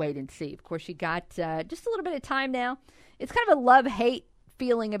to wait and see. Of course, you got just a little bit of time now. It's kind of a love-hate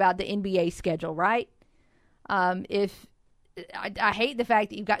feeling about the NBA schedule, right? I hate the fact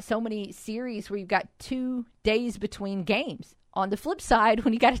that you've got so many series where you've got 2 days between games. On the flip side,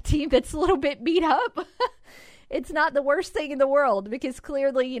 when you got a team that's a little bit beat up, it's not the worst thing in the world, because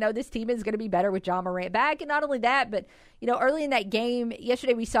clearly, this team is going to be better with Ja Morant back. And not only that, but, early in that game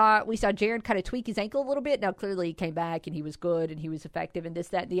yesterday, we saw Jaren kind of tweak his ankle a little bit. Now, clearly he came back and he was good and he was effective and this,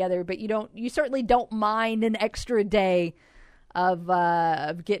 that, and the other. But you certainly don't mind an extra day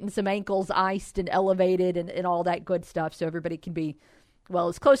of getting some ankles iced and elevated and all that good stuff, so everybody can be,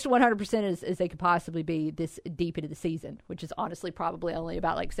 as close to 100% as they could possibly be this deep into the season, which is honestly probably only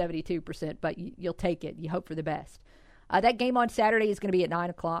about like 72%, but you'll take it. You hope for the best. That game on Saturday is going to be at 9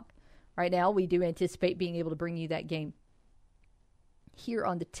 o'clock. Right now, we do anticipate being able to bring you that game here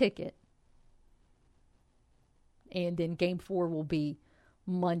on the ticket. And then Game 4 will be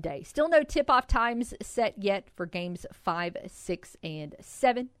Monday. Still no tip-off times set yet for Games 5, 6, and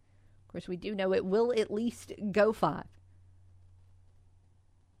 7. Of course, we do know it will at least go 5.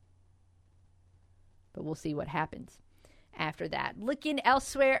 But we'll see what happens after that. Looking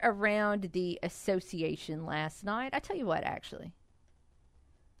elsewhere around the association last night. I tell you what, actually.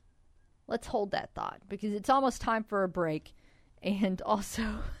 Let's hold that thought, because it's almost time for a break. And also,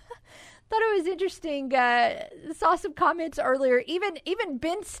 thought it was interesting. Saw some comments earlier. Even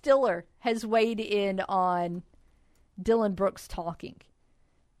Ben Stiller has weighed in on Dillon Brooks talking.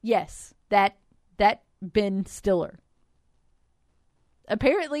 Yes, that Ben Stiller.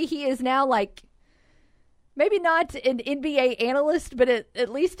 Apparently, he is now maybe not an NBA analyst, but at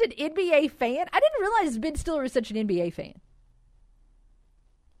least an NBA fan. I didn't realize Ben Stiller was such an NBA fan.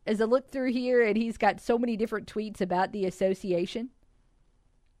 As I look through here, and he's got so many different tweets about the association.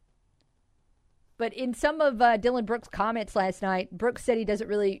 But in some of Dillon Brooks' comments last night, Brooks said he doesn't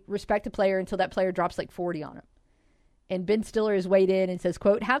really respect a player until that player drops 40 on him. And Ben Stiller has weighed in and says,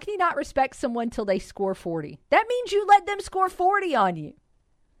 quote, "How can you not respect someone till they score 40? That means you let them score 40 on you.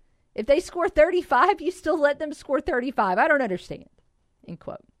 If they score 35, you still let them score 35. I don't understand." End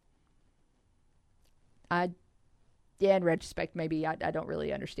quote. In retrospect, maybe I don't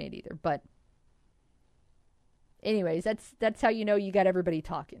really understand either. But anyways, that's how you know you got everybody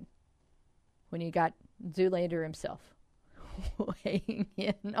talking. When you got Zoolander himself weighing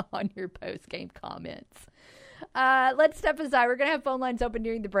in on your post-game comments. Let's step aside. We're going to have phone lines open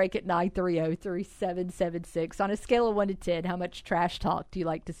during the break at 930-3776. On a scale of 1 to 10, how much trash talk do you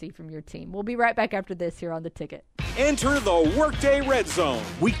like to see from your team? We'll be right back after this here on The Ticket. Enter the Workday Red Zone.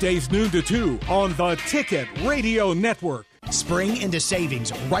 Weekdays noon to 2 on the Ticket Radio Network. Spring into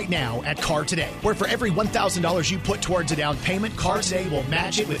savings right now at Car Today, where for every $1,000 you put towards a down payment, Car Today will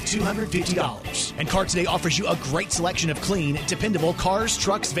match it with $250. And Car Today offers you a great selection of clean, dependable cars,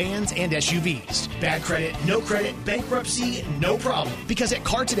 trucks, vans, and SUVs. Bad credit, no credit, bankruptcy, no problem. Because at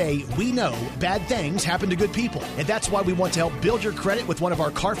Car Today, we know bad things happen to good people. And that's why we want to help build your credit with one of our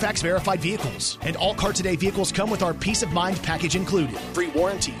Carfax verified vehicles. And all Car Today vehicles come with our Peace of Mind package included. Free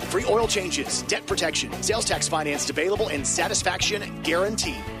warranty, free oil changes, debt protection, sales tax financed available, and satisfaction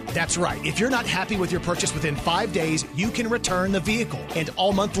guaranteed. That's right. If you're not happy with your purchase within 5 days, you can return the vehicle. And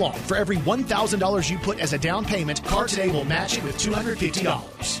all month long, for every $1,000 you put as a down payment, Car Today will match it with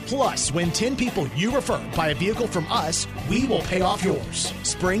 $250. Plus, when 10 people you refer buy a vehicle from us, we will pay off yours.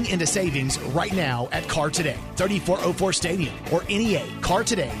 Spring into savings right now at Car Today, 3404 Stadium, or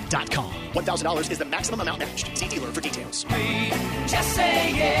NEACartoday.com. $1,000 is the maximum amount matched. See dealer for details. Just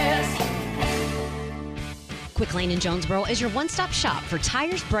say yes. Quick Lane in Jonesboro is your one-stop shop for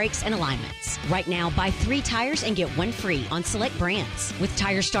tires, brakes, and alignments. Right now, buy 3 tires and get 1 free on select brands, with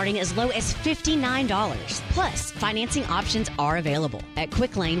tires starting as low as $59. Plus, financing options are available. At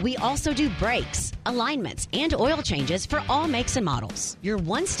Quick Lane, we also do brakes, alignments, and oil changes for all makes and models. Your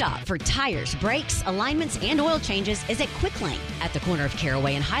one-stop for tires, brakes, alignments, and oil changes is at Quick Lane at the corner of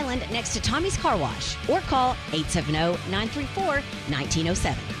Caraway and Highland next to Tommy's Car Wash, or call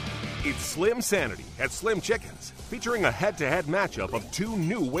 870-934-1907. It's Slim Sanity at Slim Chickens, featuring a head-to-head matchup of 2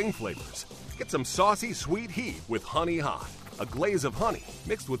 new wing flavors. Get some saucy sweet heat with Honey Hot, a glaze of honey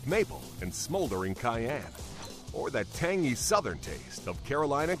mixed with maple and smoldering cayenne. Or that tangy southern taste of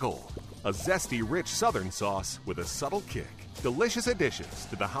Carolina Gold, a zesty rich southern sauce with a subtle kick. Delicious additions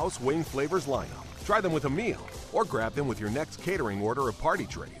to the house wing flavors lineup. Try them with a meal or grab them with your next catering order of party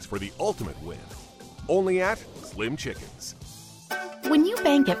trays for the ultimate win. Only at Slim Chickens. When you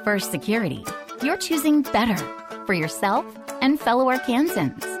bank at First Security, you're choosing better for yourself and fellow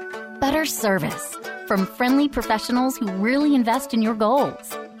Arkansans. Better service from friendly professionals who really invest in your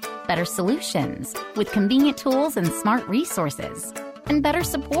goals. better solutions with convenient tools and smart resources, and better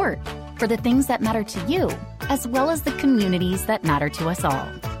support for the things that matter to you, as well as the communities that matter to us all.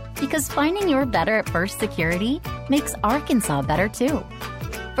 Because finding your better at First Security makes Arkansas better too.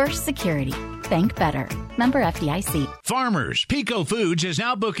 First Security. Think better. Member FDIC. Farmers, Pico Foods is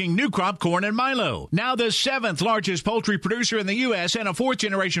now booking new crop corn and milo. Now the 7th largest poultry producer in the U.S. and a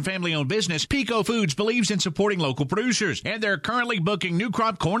 4th-generation family-owned business, Pico Foods believes in supporting local producers. And they're currently booking new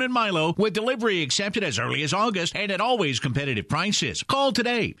crop corn and milo with delivery accepted as early as August and at always competitive prices. Call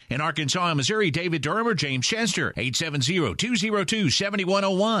today. In Arkansas and Missouri, David Durham or James Chester,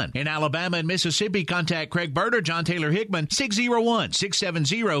 870-202-7101. In Alabama and Mississippi, contact Craig Bird or John Taylor Hickman,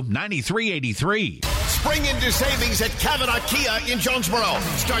 601-670-9383. Spring into savings at Kavanaugh Kia in Jonesboro.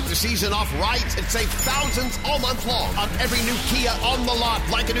 Start the season off right and save thousands all month long on every new Kia on the lot,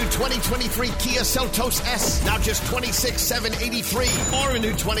 like a new 2023 Kia Seltos S, now just $26,783, or a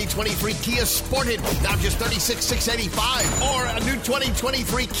new 2023 Kia Sportage, now just $36,685, or a new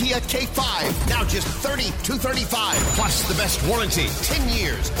 2023 Kia K5, now just $30,235. Plus the best warranty, 10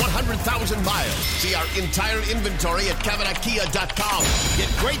 years, 100,000 miles. See our entire inventory at KavanaughKia.com.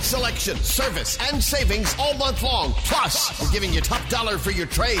 Get great selection, service, and savings all month long. Plus, we're giving you top dollar for your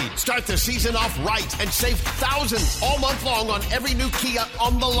trade. Start the season off right and save thousands all month long on every new Kia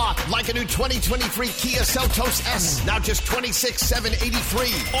on the lot, like a new 2023 Kia Seltos S, now just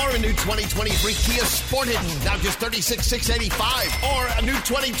 $26,783, or a new 2023 Kia Sportage, now just $36,685, or a new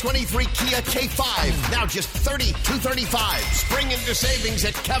 2023 Kia K5, now just $30,235. Spring into savings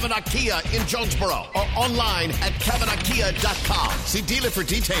at Kavanaugh Kia in Jonesboro, or online at KavanaughKia.com. See dealer for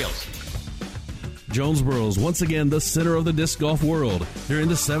details. Jonesboro is once again the center of the disc golf world during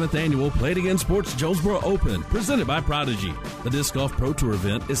the 7th annual Play It Again Sports Jonesboro Open, presented by Prodigy. The Disc Golf Pro Tour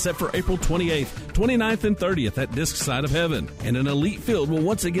event is set for April 28th, 29th, and 30th at Disc Side of Heaven, and an elite field will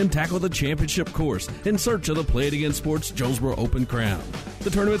once again tackle the championship course in search of the Play It Again Sports Jonesboro Open crown.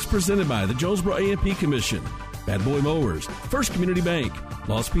 The tournament's presented by the Jonesboro A&P Commission, Bad Boy Mowers, First Community Bank,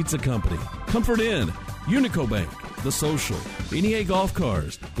 Lost Pizza Company, Comfort Inn, Unico Bank, The Social, NEA Golf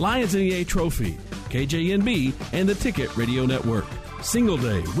Cars, Lions NEA Trophy, KJNB, and the Ticket Radio Network. Single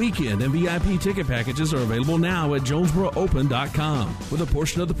day, weekend, and VIP ticket packages are available now at JonesboroOpen.com, with a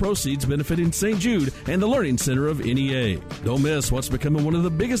portion of the proceeds benefiting St. Jude and the Learning Center of NEA. Don't miss what's becoming one of the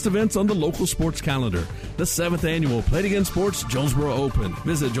biggest events on the local sports calendar, the 7th annual Play It Again Sports Jonesboro Open.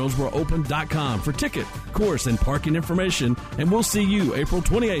 Visit JonesboroOpen.com for ticket, course, and parking information, and we'll see you April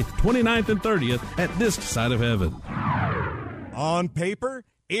 28th, 29th, and 30th at Disc Side of Heaven. On paper,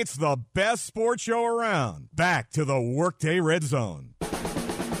 it's the best sports show around. Back to the Workday Red Zone.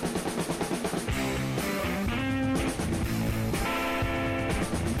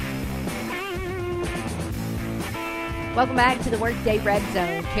 Welcome back to the Workday Red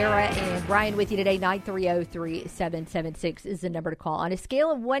Zone. Kara and Brian with you today. 930-3776 is the number to call. On a scale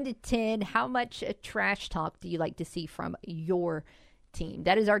of 1 to 10, how much trash talk do you like to see from your team?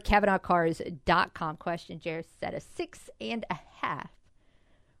 That is our KavanaughCars.com question. Jared's at a 6.5.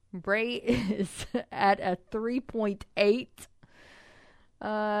 Bray is at a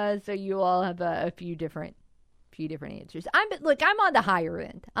 3.8. So you all have a few different answers. I'm on the higher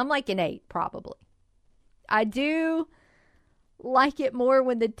end. I'm like an 8 probably. I do like it more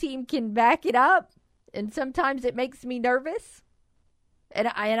when the team can back it up, and sometimes it makes me nervous. And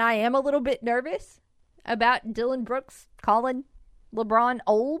I am a little bit nervous about Dillon Brooks calling LeBron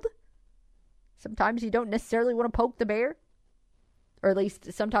old. Sometimes you don't necessarily want to poke the bear. Or at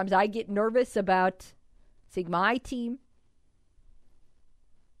least sometimes I get nervous about seeing my team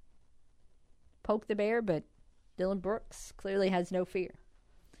poke the bear, but Dillon Brooks clearly has no fear.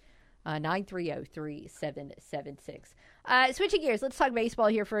 930-3776. Switching gears, let's talk baseball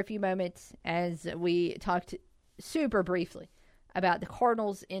here for a few moments as we talked super briefly about the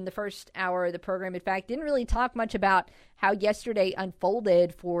Cardinals in the first hour of the program. In fact, didn't really talk much about how yesterday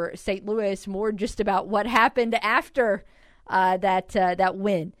unfolded for St. Louis, more just about what happened after that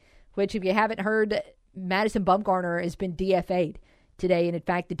win, which, if you haven't heard, Madison Bumgarner has been DFA'd today. And in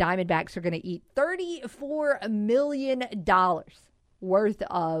fact, the Diamondbacks are going to eat $34 million worth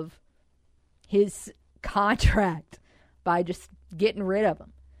of his contract by just getting rid of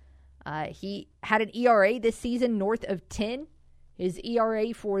him. He had an ERA this season north of 10. His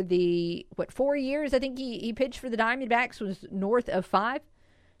ERA for the, 4 years I think he pitched for the Diamondbacks was north of 5.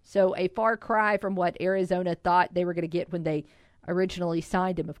 So a far cry from what Arizona thought they were going to get when they originally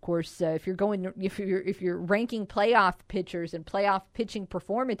signed him. Of course, if you're ranking playoff pitchers and playoff pitching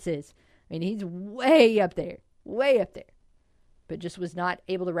performances, I mean, he's way up there. But just was not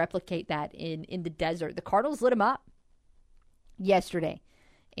able to replicate that in the desert. The Cardinals lit him up yesterday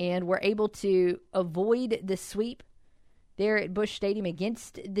and were able to avoid the sweep there at Busch Stadium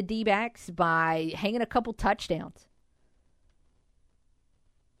against the D-backs by hanging a couple touchdowns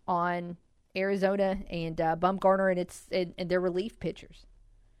on Arizona and Bumgarner and their relief pitchers.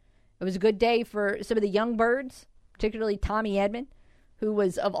 It was a good day for some of the young birds, particularly Tommy Edman, who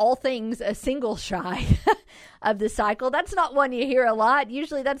was, of all things, a single shy of the cycle. That's not one you hear a lot.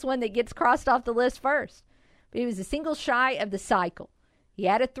 Usually that's one that gets crossed off the list first. But he was a single shy of the cycle. He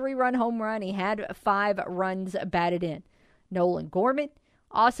had a 3-run home run. He had 5 runs batted in. Nolan Gorman,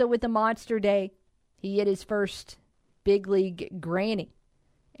 also with a monster day. He hit his first big league granny.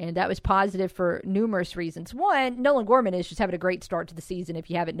 And that was positive for numerous reasons. One, Nolan Gorman is just having a great start to the season if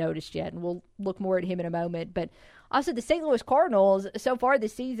you haven't noticed yet. And we'll look more at him in a moment. But also the St. Louis Cardinals so far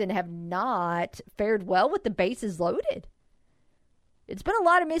this season have not fared well with the bases loaded. It's been a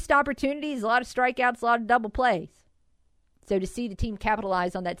lot of missed opportunities, a lot of strikeouts, a lot of double plays. So to see the team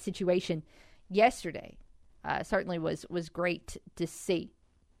capitalize on that situation yesterday certainly was great to see.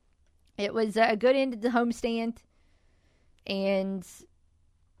 It was a good end to the homestand. And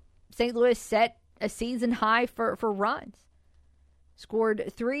St. Louis set a season high for runs.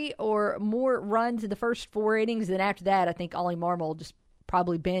 Scored 3 or more runs in the first 4 innings. And then after that, I think Ollie Marmol just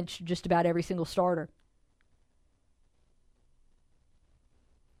probably benched just about every single starter.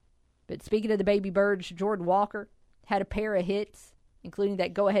 But speaking of the baby birds, Jordan Walker had a pair of hits, including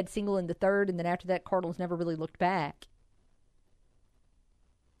that go-ahead single in the 3rd. And then after that, Cardinals never really looked back.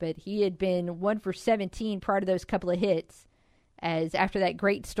 But he had been 1 for 17 prior to those couple of hits. As after that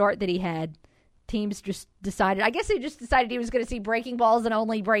great start that he had, teams just decided, I guess they just decided he was going to see breaking balls and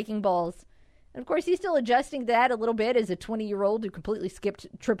only breaking balls. And of course, he's still adjusting to that a little bit as a 20-year-old who completely skipped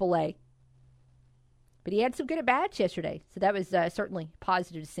AAA. But he had some good at-bats yesterday, so that was certainly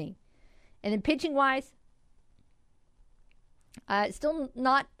positive to see. And then pitching-wise, still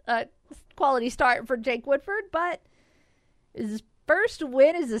not a quality start for Jake Woodford, but his first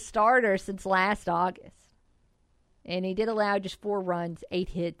win as a starter since last August. And he did allow just 4 runs, 8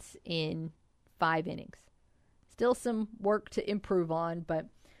 hits in 5 innings. Still some work to improve on, but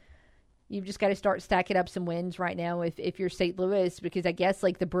you've just got to start stacking up some wins right now if you're St. Louis, because I guess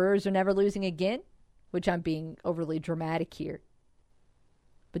like the Brewers are never losing again, which I'm being overly dramatic here.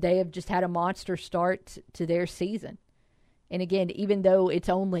 But they have just had a monster start to their season. And again, even though it's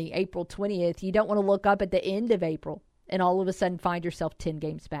only April 20th, you don't want to look up at the end of April and all of a sudden find yourself 10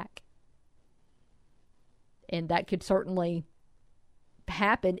 games back. And that could certainly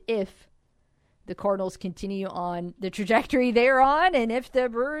happen if the Cardinals continue on the trajectory they're on and if the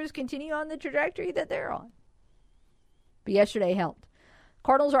Brewers continue on the trajectory that they're on. But yesterday helped.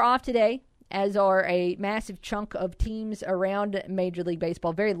 Cardinals are off today, as are a massive chunk of teams around Major League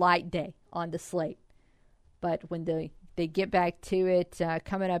Baseball. Very light day on the slate. But when they get back to it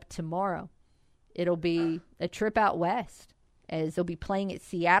coming up tomorrow, it'll be a trip out west as they'll be playing at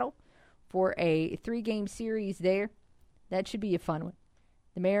Seattle for a 3-game series there. That should be a fun one.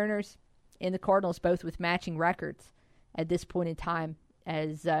 The Mariners and the Cardinals both with matching records at this point in time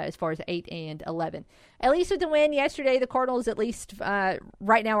as far as 8-11. At least with the win yesterday, the Cardinals at least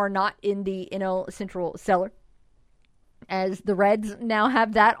right now are not in the NL Central cellar, as the Reds now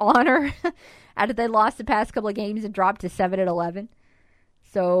have that honor after they lost the past couple of games and dropped to 7-11.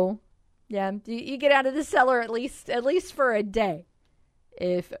 So, yeah, you get out of the cellar at least for a day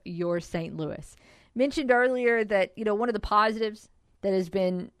if you're St. Louis. Mentioned earlier that, one of the positives that has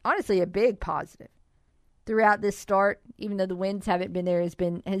been honestly a big positive throughout this start, even though the wins haven't been there, has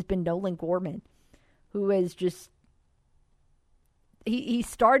been Nolan Gorman, who has just he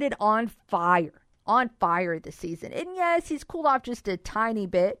started on fire this season. And yes, he's cooled off just a tiny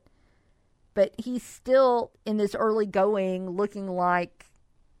bit, but he's still in this early going looking like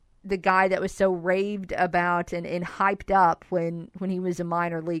the guy that was so raved about and hyped up when he was a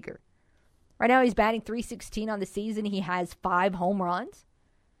minor leaguer. Right now he's batting .316 on the season. He has 5 home runs,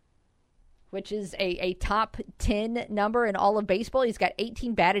 which is a top 10 number in all of baseball. He's got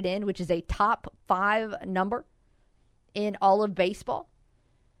 18 batted in, which is a top 5 number in all of baseball.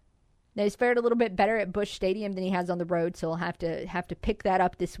 Now, he's fared a little bit better at Busch Stadium than he has on the road, so he'll have to pick that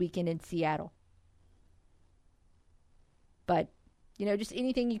up this weekend in Seattle. But, just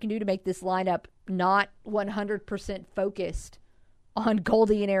anything you can do to make this lineup not 100% focused on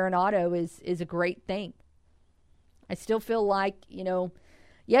Goldie and Arenado is a great thing. I still feel like,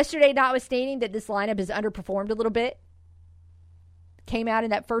 yesterday notwithstanding that this lineup has underperformed a little bit, came out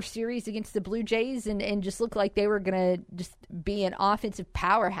in that first series against the Blue Jays and just looked like they were going to just be an offensive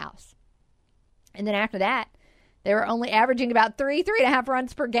powerhouse. And then after that, they were only averaging about 3.5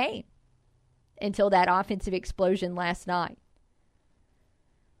 runs per game until that offensive explosion last night.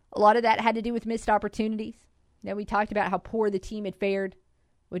 lot of that had to do with missed opportunities. Now, we talked about how poor the team had fared,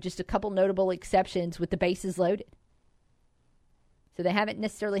 with just a couple notable exceptions with the bases loaded. So they haven't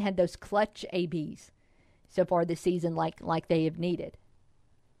necessarily had those clutch ABs so far this season like they have needed.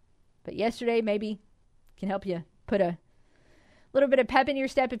 But yesterday maybe can help you put a little bit of pep in your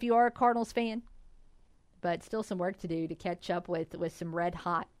step if you are a Cardinals fan. But still some work to do to catch up with some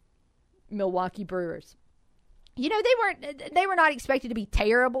red-hot Milwaukee Brewers. You know, they were not expected to be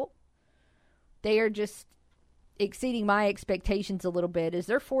terrible. They are just exceeding my expectations a little bit as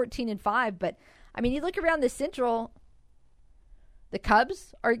they're 14-5. But, I mean, you look around the Central, the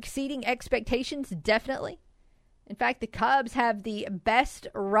Cubs are exceeding expectations, definitely. In fact, the Cubs have the best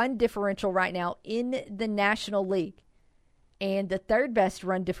run differential right now in the National League and the third best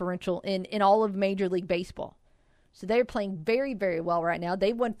run differential in all of Major League Baseball. So they're playing very, very well right now.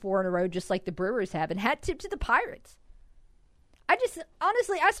 They've won 4 in a row just like the Brewers have. And hat tip to the Pirates.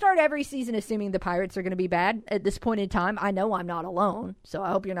 Honestly, I start every season assuming the Pirates are going to be bad at this point in time. I know I'm not alone, so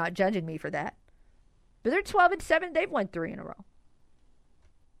I hope you're not judging me for that. But they're 12-7. They've won 3 in a row.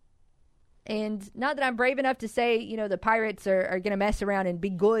 And not that I'm brave enough to say, you know, the Pirates are going to mess around and be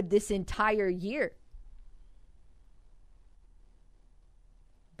good this entire year.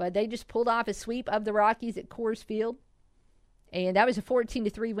 But they just pulled off a sweep of the Rockies at Coors Field. And that was a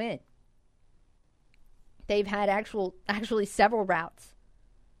 14-3 win. They've had actually several routes.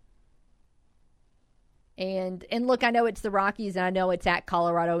 And look, I know it's the Rockies and I know it's at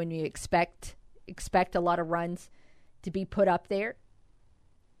Colorado and you expect a lot of runs to be put up there.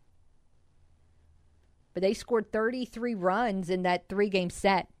 But they scored 33 runs in that 3-game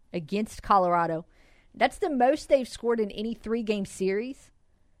set against Colorado. That's the most they've scored in any 3-game series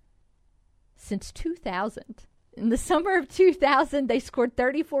since 2000. In the summer of 2000, they scored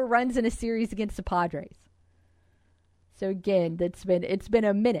 34 runs in a series against the Padres. So again, it's been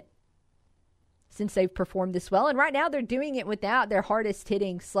a minute since they've performed this well. And right now they're doing it without their hardest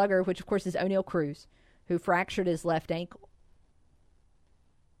hitting slugger, which of course is O'Neal Cruz, who fractured his left ankle.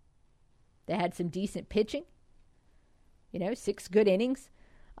 They had some decent pitching. 6 good innings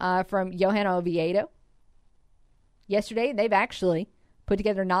from Johan Oviedo. Yesterday, they've actually put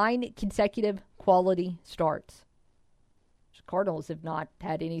together 9 consecutive quality starts. The Cardinals have not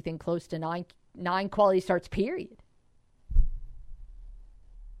had anything close to 9 quality starts, period.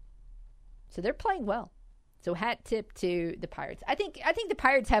 So they're playing well. So hat tip to the Pirates. I think the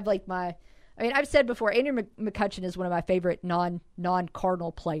Pirates have I've said before, Andrew McCutchen is one of my favorite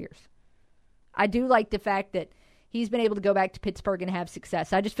non-Cardinal players. I do like the fact that he's been able to go back to Pittsburgh and have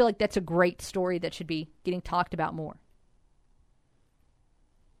success. I just feel like that's a great story that should be getting talked about more.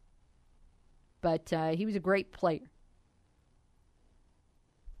 But he was a great player.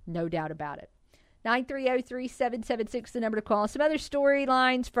 No doubt about it. 930-3776, the number to call. Some other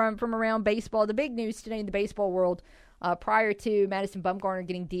storylines from around baseball. The big news today in the baseball world, prior to Madison Bumgarner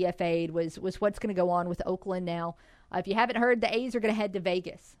getting DFA'd, was what's going to go on with Oakland now. If you haven't heard, the A's are going to head to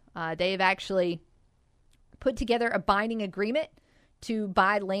Vegas. They have actually put together a binding agreement to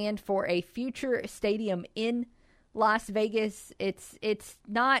buy land for a future stadium in Las Vegas. It's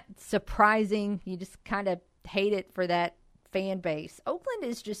not surprising. You just kind of hate it for that fan base.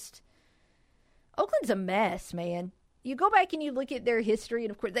 Oakland's a mess, man. You go back and you look at their history,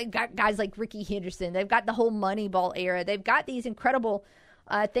 and of course they've got guys like Ricky Henderson. They've got the whole Moneyball era. They've got these incredible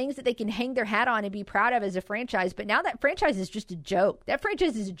things that they can hang their hat on and be proud of as a franchise. But now that franchise is just a joke. That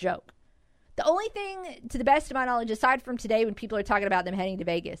franchise is a joke. The only thing, to the best of my knowledge, aside from today when people are talking about them heading to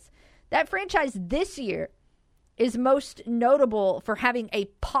Vegas, that franchise this year is most notable for having a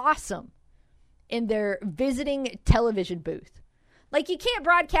possum in their visiting television booth. Like, you can't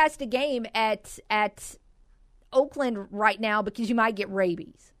broadcast a game at Oakland right now because you might get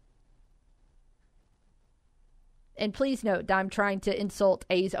rabies. And please note that I'm trying to insult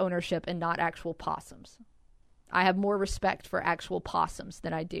A's ownership and not actual possums. I have more respect for actual possums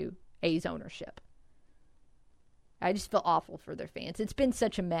than I do A's ownership. I just feel awful for their fans. It's been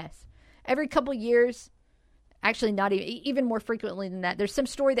such a mess. Every couple years, actually not even more frequently than that, there's some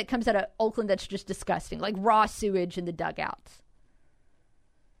story that comes out of Oakland that's just disgusting, like raw sewage in the dugouts.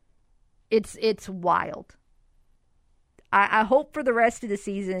 It's wild. I hope for the rest of the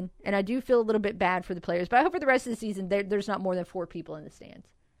season, and I do feel a little bit bad for the players, but I hope for the rest of the season there's not more than 4 people in the stands.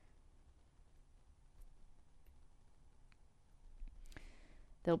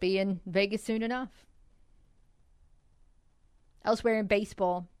 They'll be in Vegas soon enough. Elsewhere in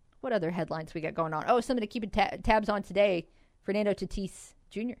baseball, what other headlines we got going on? Oh, something to keep tabs on today. Fernando Tatis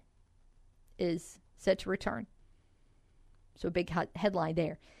Jr. is set to return. So a big headline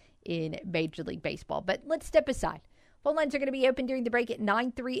there in Major League Baseball. But let's step aside. Phone lines are going to be open during the break at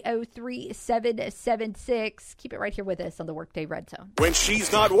 930-3776. Keep it right here with us on the Workday Red Zone. When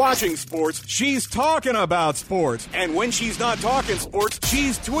she's not watching sports, she's talking about sports. And when she's not talking sports,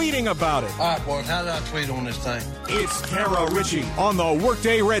 she's tweeting about it. All right, boys, how do I tweet on this thing? It's Kara Richey on the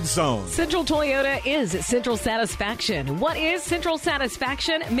Workday Red Zone. Central Toyota is Central Satisfaction. What is Central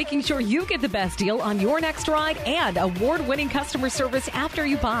Satisfaction? Making sure you get the best deal on your next ride and award-winning customer service after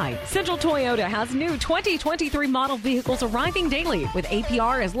you buy. Central Toyota has new 2023 model vehicles arriving daily with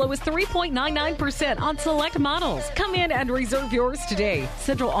APR as low as 3.99% on select models. Come in and reserve yours today.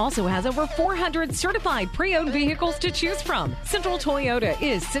 Central also has over 400 certified pre-owned vehicles to choose from. Central Toyota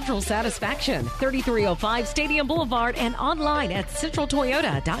is Central Satisfaction. 3305 Stadium Boulevard and online at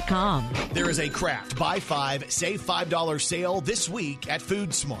centraltoyota.com. There is a Kraft Buy 5, Save $5 sale this week at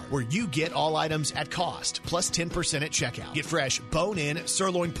Food Smart, where you get all items at cost, plus 10% at checkout. Get fresh bone-in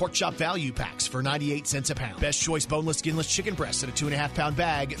sirloin pork chop value packs for 98 cents a pound. Best choice boneless, skinless chicken breasts in a 2.5-pound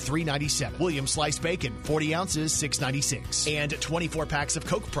bag, $3.97. Williams sliced bacon, 40 ounces, $6.96. And 24 packs of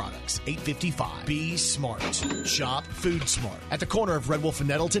Coke products, $8.55. Be smart. Shop Food Smart at the corner of Red Wolf and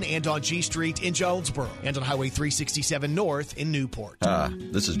Nettleton and on G Street in Jonesboro and on Highway 367 North in Newport. Hi,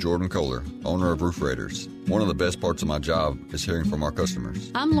 this is Jordan Kohler, owner of Roof Raiders. One of the best parts of my job is hearing from our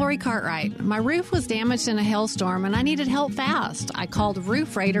customers. I'm Lori Cartwright. My roof was damaged in a hailstorm and I needed help fast. I called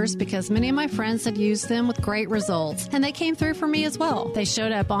Roof Raiders because many of my friends had used them with great results, and they came through for me as well. They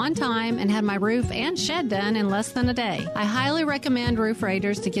showed up on time and had my roof and shed done in less than a day. I highly recommend Roof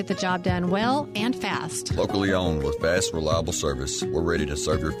Raiders to get the job done well and fast. Locally owned with fast, reliable service, we're ready to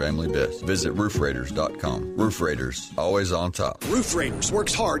serve your family best. Visit roofraiders.com. Roof Raiders, always on top. Roof Raiders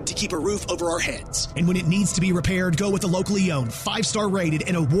works hard to keep a roof over our heads. And when it needs to be repaired, go with the locally owned, 5-star rated,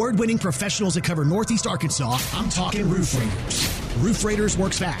 and award-winning professionals that cover Northeast Arkansas. I'm talking Roof Raiders. Roof Raiders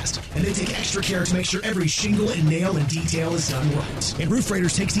works fast, and they take extra care to make sure every shingle and nail and detail is done right. And Roof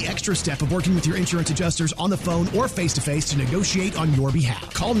Raiders takes the extra step of working with your insurance adjusters on the phone or face-to-face to negotiate on your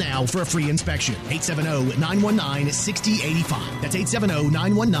behalf. Call now for a free inspection. 870-919-6085. That's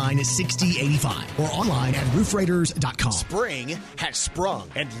 870-919-6085. Or online at roofraiders.com. Spring has sprung,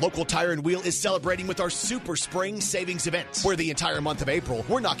 and Local Tire and Wheel is celebrating with our Super Spring Savings Event. For the entire month of April,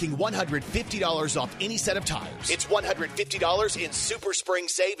 we're knocking $150 off any set of tires. It's $150 in Super Spring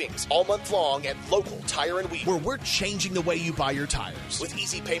Savings all month long at Local Tire and Wheel, where we're changing the way you buy your tires. With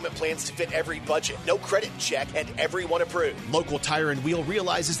easy payment plans to fit every budget, no credit check, and everyone approved. Local Tire and Wheel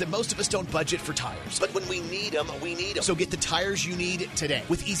realizes that most of us don't budget for tires, but when we need them, we need them. So get the tires you need today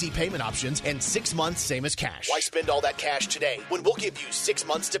with easy payment options and 6 months same as cash. Why spend all that cash today when we'll give you 6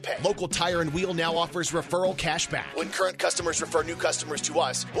 months to pay? Local Tire and Wheel now offers referral cash back. When current customers refer new customers to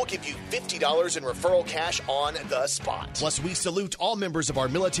us, we'll give you $50 in referral cash on the spot. Plus, we salute all members of our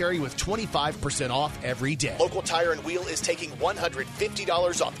military with 25% off every day. Local Tire and Wheel is taking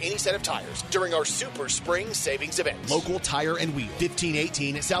 $150 off any set of tires during our Super Spring Savings Event. Local Tire and Wheel,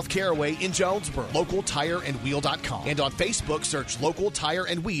 1518 South Caraway in Jonesboro. LocalTireandWheel.com. And on Facebook, search Local Tire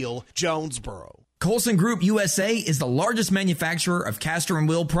and Wheel, Jonesboro. Colson Group USA is the largest manufacturer of caster and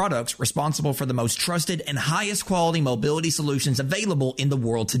wheel products, responsible for the most trusted and highest quality mobility solutions available in the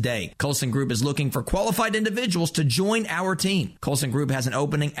world today. Colson Group is looking for qualified individuals to join our team. Colson Group has an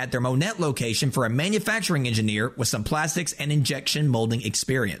opening at their Monette location for a manufacturing engineer with some plastics and injection molding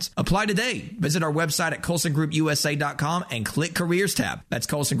experience. Apply today. Visit our website at colsongroupusa.com and click Careers tab. That's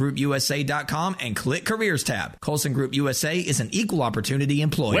colsongroupusa.com and click Careers tab. Colson Group USA is an equal opportunity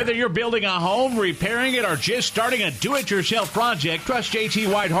employer. Whether you're building a home, repairing it, or just starting a do-it-yourself project, trust JT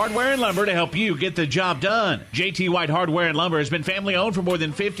White Hardware and Lumber to help you get the job done. JT White Hardware and Lumber has been family-owned for more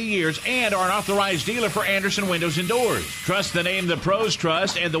than 50 years and are an authorized dealer for Anderson Windows and Doors. Trust the name the pros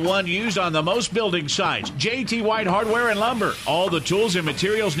trust and the one used on the most building sites. JT White Hardware and Lumber. All the tools and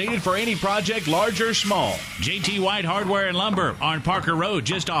materials needed for any project, large or small. JT White Hardware and Lumber on Parker Road,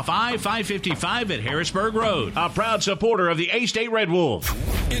 just off I-555 at Harrisburg Road. A proud supporter of the A-State Red Wolf.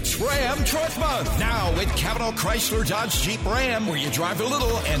 It's Ram Truck Month. Now at Cavanaugh Chrysler Dodge Jeep Ram, where you drive a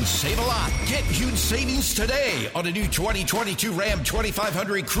little and save a lot. Get huge savings today on a new 2022 Ram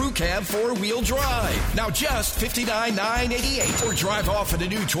 2500 Crew Cab 4-wheel drive. Now just $59,988. Or drive off in a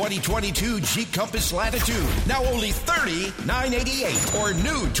new 2022 Jeep Compass Latitude. Now only $30,988. Or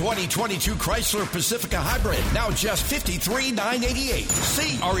new 2022 Chrysler Pacifica Hybrid. Now just $53,988.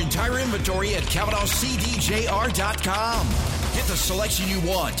 See our entire inventory at CavanaughCDJR.com. Get the selection you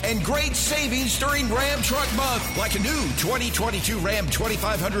want and great savings during Ram Truck Month, like a new 2022 Ram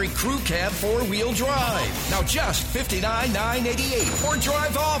 2500 Crew Cab 4-wheel drive. Now just $59,988. Or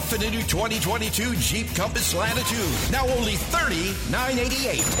drive off in a new 2022 Jeep Compass Latitude. Now only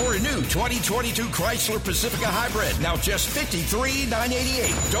 $30,988. Or a new 2022 Chrysler Pacifica Hybrid. Now just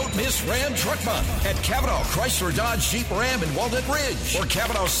 $53,988. Don't miss Ram Truck Month at Cavanaugh Chrysler Dodge Jeep Ram in Walnut Ridge or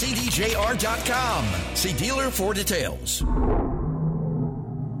CavanaughCDJR.com. See dealer for details.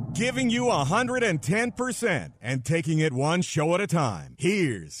 Giving you 110% and taking it one show at a time.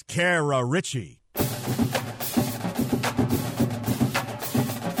 Here's Kara Richey.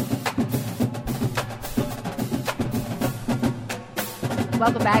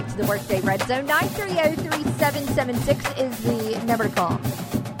 Welcome back to the Workday Redzone. 930-3776 is the number to call.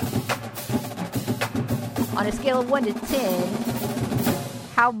 On a scale of 1 to 10,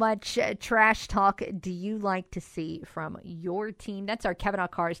 how much trash talk do you like to see from your team? That's our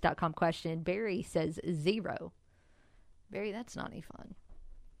CavanaughCars.com question. Barry says 0. Barry, that's not any fun.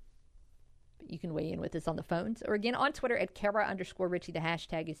 But you can weigh in with us on the phones or again on Twitter at Kara_Richey. The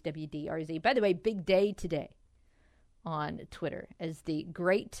hashtag is WDRZ. By the way, big day today on Twitter as the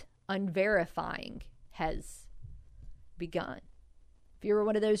great unverifying has begun. If you were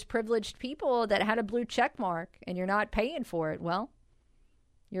one of those privileged people that had a blue check mark and you're not paying for it, well,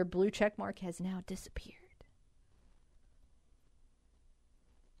 your blue check mark has now disappeared.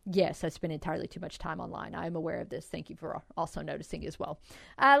 Yes, I spent entirely too much time online. I'm aware of this. Thank you for also noticing as well.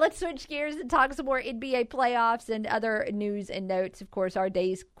 Let's switch gears and talk some more NBA playoffs and other news and notes. Of course, our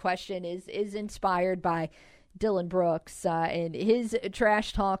day's question is inspired by Dillon Brooks and his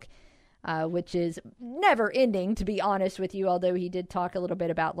trash talk, which is never ending, to be honest with you, although he did talk a little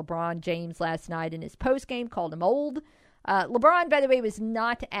bit about LeBron James last night in his postgame, called him old. LeBron, by the way, was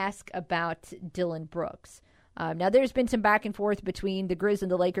not asked about Dillon Brooks. Now, there's been some back and forth between the Grizz and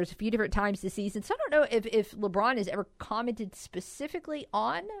the Lakers a few different times this season, so I don't know if LeBron has ever commented specifically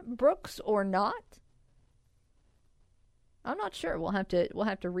on Brooks or not. I'm not sure. We'll have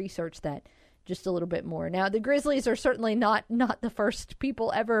to research that just a little bit more. Now, the Grizzlies are certainly not the first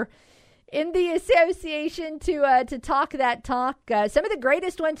people ever in the association to talk that talk. Some of the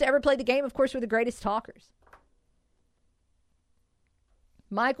greatest ones to ever play the game, of course, were the greatest talkers.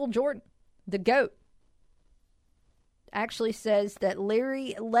 Michael Jordan, the GOAT, actually says that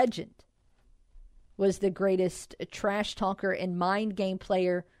Larry Legend was the greatest trash talker and mind game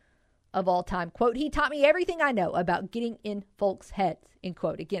player of all time. Quote, "He taught me everything I know about getting in folks' heads," end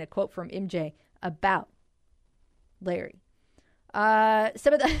quote. Again, a quote from MJ about Larry.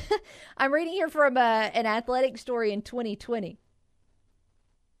 Some of the I'm reading here from an athletic story in 2020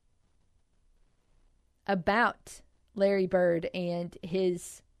 about Larry Bird and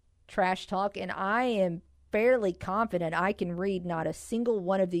his trash talk, and I am fairly confident I can read not a single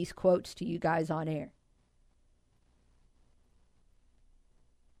one of these quotes to you guys on air.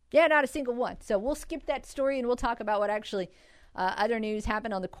 Yeah, not a single one. So we'll skip that story and we'll talk about what actually other news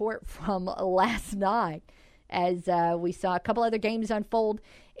happened on the court from last night as we saw a couple other games unfold.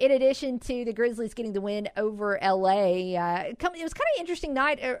 In addition to the Grizzlies getting the win over LA, it was kind of interesting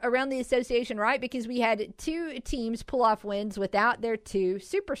night around the association, right? Because we had two teams pull off wins without their two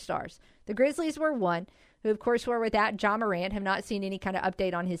superstars. The Grizzlies were one, who of course were without Ja Morant. Have not seen any kind of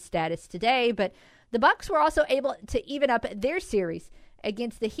update on his status today, but the Bucks were also able to even up their series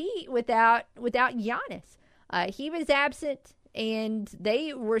against the Heat without Giannis. He was absent, and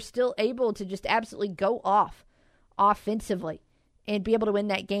they were still able to just absolutely go off offensively and be able to win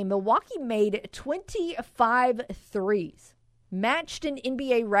that game. Milwaukee made 25 threes, matched an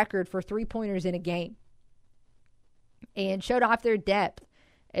NBA record for three-pointers in a game, and showed off their depth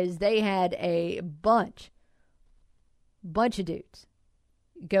as they had a bunch of dudes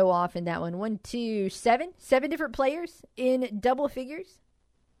go off in that one. 1, 2, 7 different players in double figures.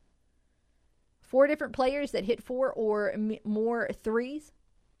 4 different players that hit 4 or more threes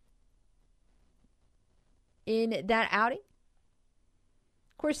in that outing.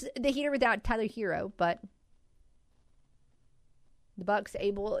 Of course, the Heat are without Tyler Hero, but the Bucks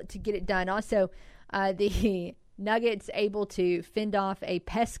able to get it done. Also, the Nuggets able to fend off a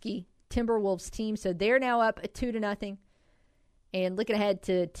pesky Timberwolves team, so they're now up 2-0. And looking ahead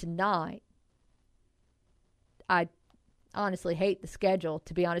to tonight, I honestly hate the schedule,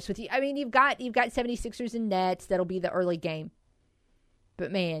 to be honest with you. I mean, you've got 76ers and Nets. That'll be the early game.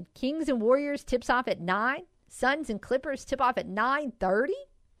 But, man, Kings and Warriors tips off at 9. Suns and Clippers tip off at 9:30.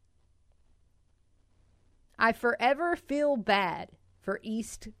 I forever feel bad for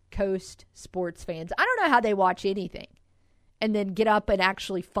East Coast sports fans. I don't know how they watch anything and then get up and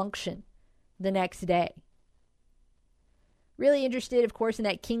actually function the next day. Really interested, of course, in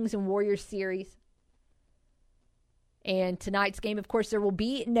that Kings and Warriors series. And tonight's game, of course, there will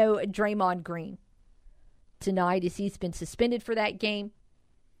be no Draymond Green tonight as he's been suspended for that game.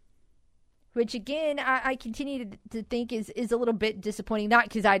 Which, again, I continue to think is a little bit disappointing. Not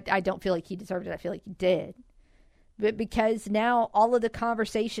because I don't feel like he deserved it. I feel like he did. But because now all of the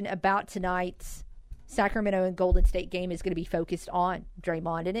conversation about tonight's Sacramento and Golden State game is going to be focused on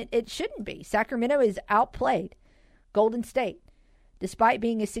Draymond. And it shouldn't be. Sacramento is outplayed Golden State. Despite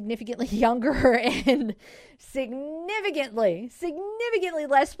being a significantly younger and significantly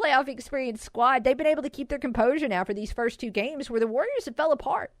less playoff experienced squad, they've been able to keep their composure now for these first 2 games where the Warriors have fell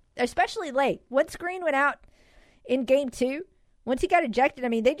apart. Especially late. Once Green went out in Game 2, once he got ejected,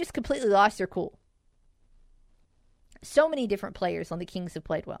 they just completely lost their cool. So many different players on the Kings have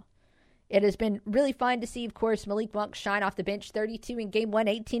played well. It has been really fun to see, of course, Malik Monk shine off the bench, 32 in Game 1,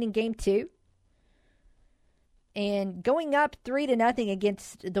 18 in Game 2. And going up 3-0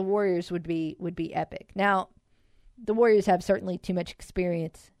 against the Warriors would be epic. Now, the Warriors have certainly too much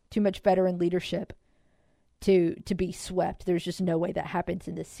experience, too much veteran leadership to be swept. There's just no way that happens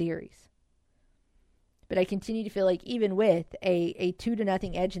in this series. But I continue to feel like even with a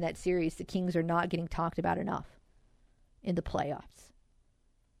 2-0 edge in that series, the Kings are not getting talked about enough in the playoffs.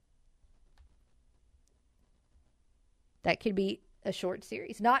 That could be a short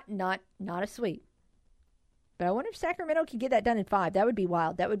series. Not a sweep. But I wonder if Sacramento can get that done in 5. That would be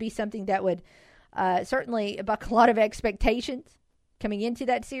wild. That would be something that would certainly buck a lot of expectations coming into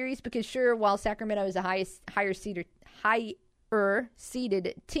that series, because sure, while Sacramento is a higher seeded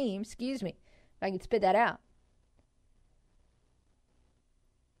team, if I can spit that out,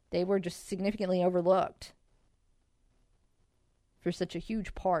 they were just significantly overlooked for such a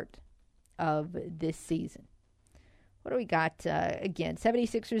huge part of this season. What do we got? Again,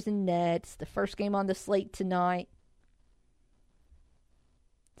 76ers and Nets, the first game on the slate tonight.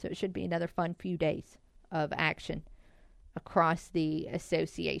 So it should be another fun few days of action across the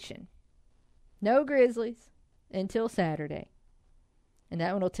association. No Grizzlies until Saturday. And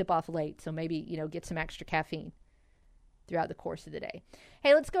that one will tip off late, so maybe, get some extra caffeine throughout the course of the day.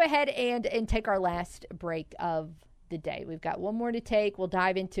 Hey, let's go ahead and take our last break of the day. We've got one more to take. We'll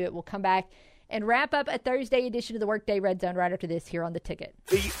dive into it. We'll come back and wrap up a Thursday edition of the Workday Redzone right after this here on The Ticket.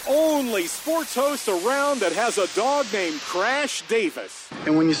 The only sports host around that has a dog named Crash Davis.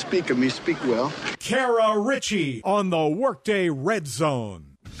 And when you speak of me, speak well. Kara Richey on the Workday Redzone.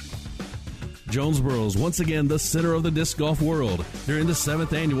 Jonesboro is once again the center of the disc golf world during the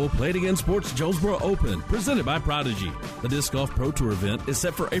 7th annual Play It Again Sports Jonesboro Open, presented by Prodigy. The Disc Golf Pro Tour event is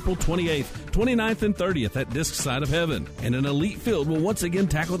set for April 28th, 29th, and 30th at Disc Side of Heaven, and an elite field will once again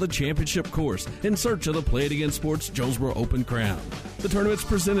tackle the championship course in search of the Play It Again Sports Jonesboro Open crown. The tournament's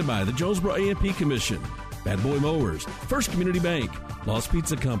presented by the Jonesboro A&P Commission, Bad Boy Mowers, First Community Bank, Lost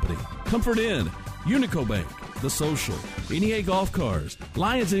Pizza Company, Comfort Inn, Unico Bank, The Social, NEA Golf Cars,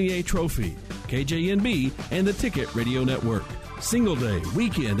 Lions NEA Trophy, KJNB, and the Ticket Radio Network. Single day,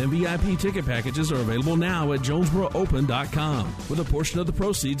 weekend, and VIP ticket packages are available now at JonesboroOpen.com, with a portion of the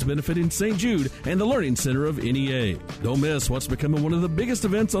proceeds benefiting St. Jude and the Learning Center of NEA. Don't miss what's becoming one of the biggest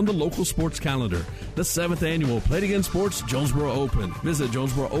events on the local sports calendar, the 7th annual Play It Again Sports Jonesboro Open. Visit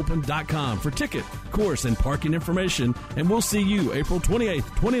JonesboroOpen.com for ticket, course, and parking information, and we'll see you April 28th,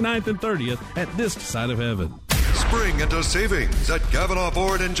 29th, and 30th at Disc Side of Heaven. Spring into savings at Kavanaugh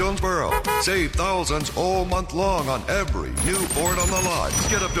Ford in Jonesboro. Save thousands all month long on every new Ford on the lot.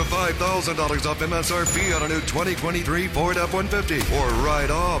 Get up to $5,000 off MSRP on a new 2023 Ford F-150 or write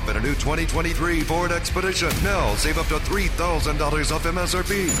off in a new 2023 Ford Expedition. Now save up to $3,000 off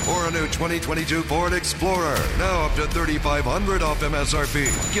MSRP or a new 2022 Ford Explorer. Now up to $3,500 off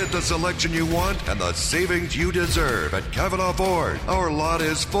MSRP. Get the selection you want and the savings you deserve at Kavanaugh Ford. Our lot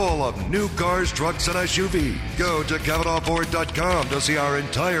is full of new cars, trucks, and SUVs. Go to KavanaughFord.com to see our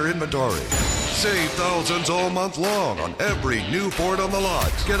entire inventory. Save thousands all month long on every new Ford on the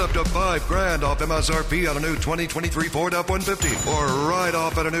lot. Get up to $5,000 off MSRP on a new 2023 Ford F-150 or write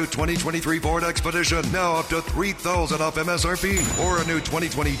off at a new 2023 Ford Expedition. Now up to $3,000 off MSRP or a new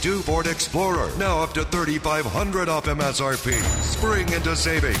 2022 Ford Explorer. Now up to $3,500 off MSRP. Spring into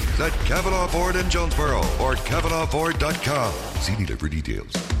savings at Kavanaugh Ford in Jonesboro or KavanaughFord.com. See dealer for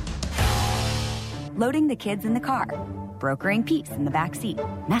details. Loading the kids in the car, brokering peace in the back seat,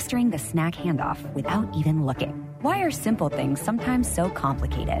 mastering the snack handoff without even looking. Why are simple things sometimes so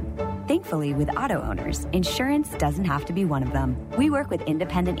complicated? Thankfully, with auto owners, insurance doesn't have to be one of them. We work with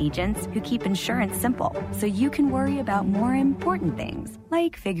independent agents who keep insurance simple, so you can worry about more important things,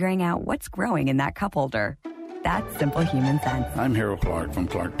 like figuring out what's growing in that cup holder. That's simple human sense. I'm Harold Clark from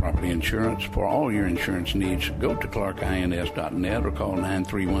Clark Property Insurance. For all your insurance needs, go to clarkins.net or call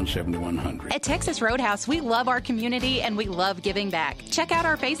 931-7100. At Texas Roadhouse, we love our community and we love giving back. Check out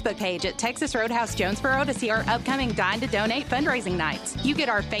our Facebook page at Texas Roadhouse Jonesboro to see our upcoming Dine to Donate fundraising nights. You get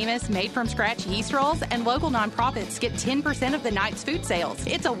our famous made-from-scratch yeast rolls, and local nonprofits get 10% of the night's food sales.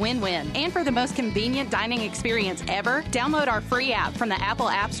 It's a win-win. And for the most convenient dining experience ever, download our free app from the Apple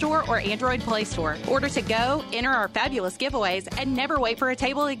App Store or Android Play Store. Order to go, enter our fabulous giveaways, and never wait for a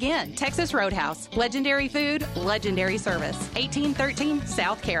table again. Texas Roadhouse. Legendary food, legendary service. 1813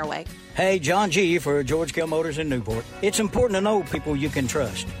 South Caraway. Hey, John G. for George Kell Motors in Newport. It's important to know people you can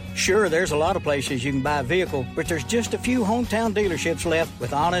trust. Sure, there's a lot of places you can buy a vehicle, but there's just a few hometown dealerships left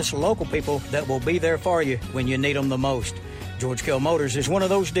with honest local people that will be there for you when you need them the most. George Kell Motors is one of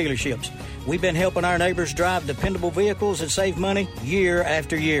those dealerships. We've been helping our neighbors drive dependable vehicles and save money year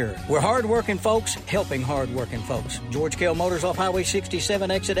after year. We're hard-working folks helping hard-working folks. George Kell Motors off Highway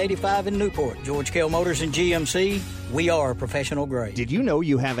 67, exit 85 in Newport. George Kell Motors and GMC, we are professional grade. Did you know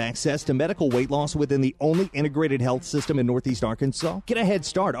you have access to medical weight loss within the only integrated health system in Northeast Arkansas? Get a head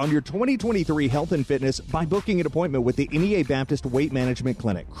start on your 2023 health and fitness by booking an appointment with the NEA Baptist Weight Management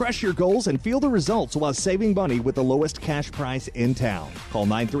Clinic. Crush your goals and feel the results while saving money with the lowest cash price in town. Call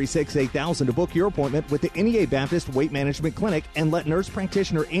 936-8000 to book your appointment with the NEA Baptist Weight Management Clinic and let nurse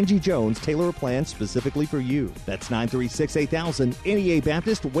practitioner Angie Jones tailor a plan specifically for you. That's 936-8000 NEA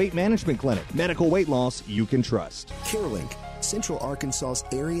Baptist Weight Management Clinic. Medical weight loss you can trust. CareLink, Central Arkansas's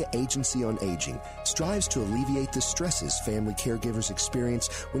area agency on aging, strives to alleviate the stresses family caregivers experience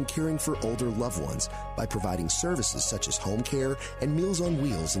when caring for older loved ones by providing services such as home care and Meals on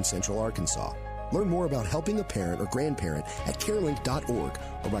Wheels in Central Arkansas. Learn more about helping a parent or grandparent at carelink.org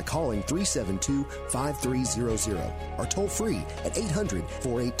or by calling 372-5300 or toll free at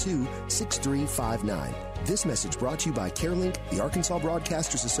 800-482-6359. This message brought to you by CareLink, the Arkansas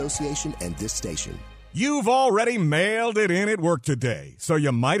Broadcasters Association, and this station. You've already mailed it in at work today, so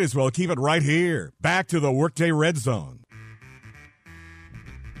you might as well keep it right here. Back to the Workday Red Zone.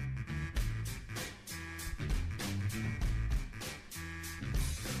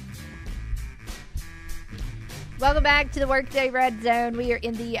 Welcome back to the Workday Red Zone. We are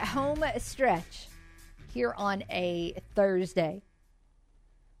in the home stretch here on a Thursday.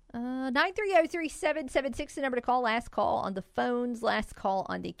 930-3776, the number to call. Last call on the phones. Last call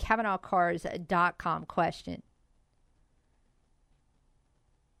on the CavanaughCars.com question.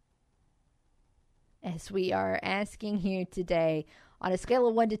 As we are asking here today on a scale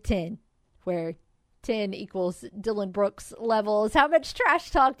of 1 to 10, where 10 equals Dillon Brooks levels, how much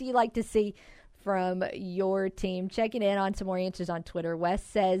trash talk do you like to see from your team? Checking in on some more answers on Twitter. Wes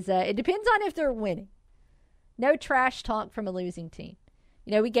says, it depends on if they're winning. No trash talk from a losing team.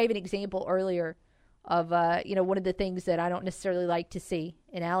 You know, we gave an example earlier of, one of the things that I don't necessarily like to see,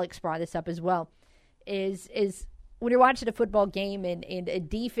 and Alex brought this up as well, is when you're watching a football game and a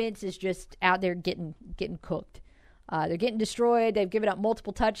defense is just out there getting cooked. They're getting destroyed. They've given up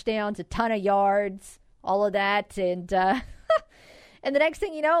multiple touchdowns, a ton of yards, all of that, and and the next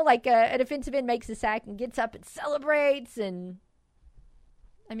thing you know, like a defensive end makes a sack and gets up and celebrates, and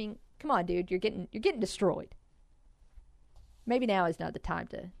I mean, come on, dude, you're getting destroyed. Maybe now is not the time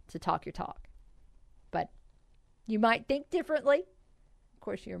to talk your talk, but you might think differently. Of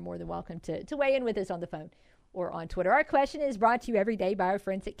course, you're more than welcome to weigh in with us on the phone or on Twitter. Our question is brought to you every day by our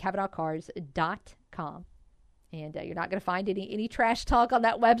friends at CavanaughCars.com. And you're not going to find any trash talk on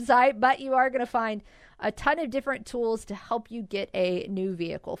that website, but you are going to find a ton of different tools to help you get a new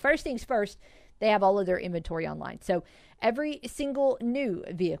vehicle. First things first, they have all of their inventory online. So every single new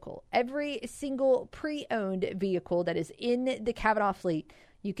vehicle, every single pre-owned vehicle that is in the Cavanaugh fleet,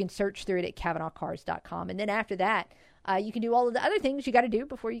 you can search through it at CavanaughCars.com. And then after that, you can do all of the other things you got to do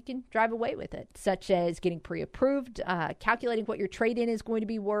before you can drive away with it, such as getting pre-approved, calculating what your trade-in is going to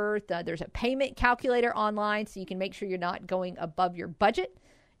be worth. There's a payment calculator online, so you can make sure you're not going above your budget.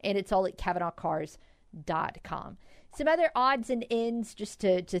 And it's all at CavanaughCars.com. Some other odds and ends just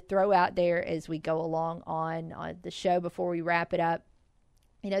to throw out there as we go along on the show before we wrap it up.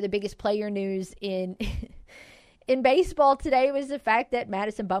 You know, the biggest player news in baseball today was the fact that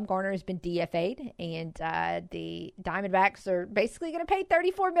Madison Bumgarner has been DFA'd, and the Diamondbacks are basically going to pay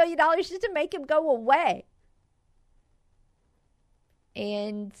 $34 million just to make him go away.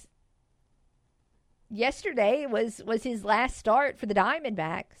 And yesterday was his last start for the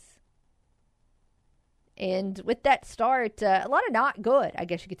Diamondbacks. And with that start, a lot of not good, I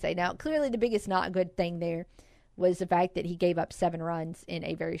guess you could say. Now, clearly the biggest not good thing there was the fact that he gave up 7 runs in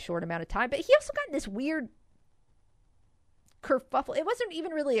a very short amount of time. But he also got in this weird kerfuffle. It wasn't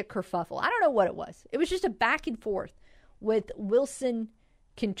even really a kerfuffle. I don't know what it was. It was just a back and forth with Wilson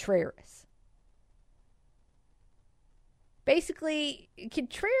Contreras. Basically,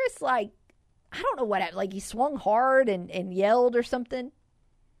 Contreras, I don't know what happened. He swung hard and yelled or something.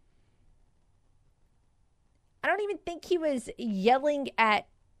 I don't even think he was yelling at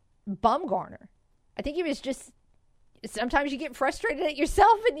Bumgarner. I think he was just, sometimes you get frustrated at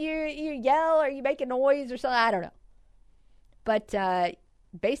yourself and you yell or you make a noise or something. I don't know. But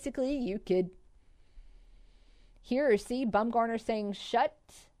basically, you could hear or see Bumgarner saying, "Shut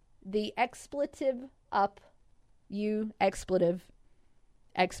the expletive up, you expletive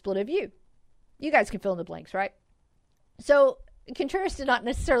you." You guys can fill in the blanks, right? So Contreras did not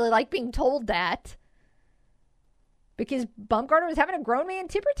necessarily like being told that because Bumgarner was having a grown man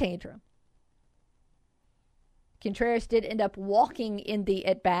temper tantrum. Contreras did end up walking in the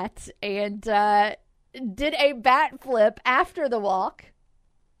at-bats and did a bat flip after the walk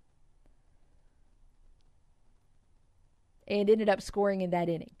and ended up scoring in that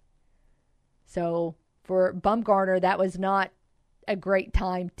inning. So for Bumgarner, that was not a great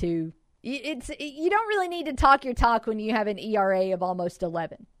time to... You don't really need to talk your talk when you have an ERA of almost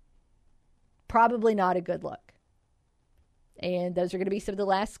 11. Probably not a good look. And those are going to be some of the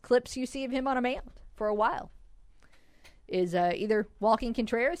last clips you see of him on a mound for a while. Is either walking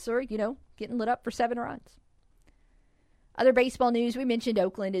Contreras or, getting lit up for 7 runs. Other baseball news, we mentioned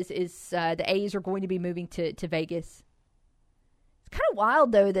Oakland is the A's are going to be moving to Vegas. It's kind of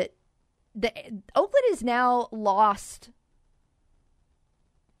wild, though, that Oakland has now lost,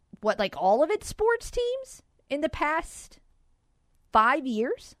 all of its sports teams in the past 5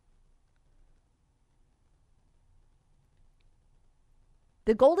 years?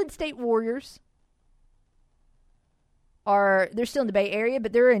 The Golden State Warriors they're still in the Bay Area,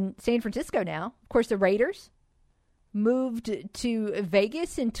 but they're in San Francisco now. Of course, the Raiders moved to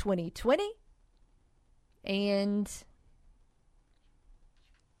Vegas in 2020. And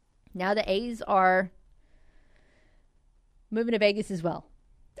now the A's are moving to Vegas as well.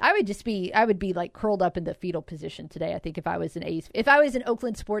 I would be curled up in the fetal position today, I think, if I was an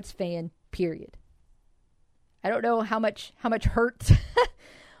Oakland sports fan, period. I don't know how much hurt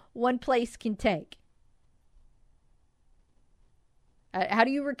one place can take. How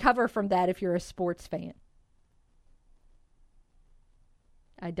do you recover from that if you're a sports fan?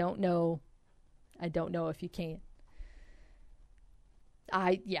 I don't know if you can.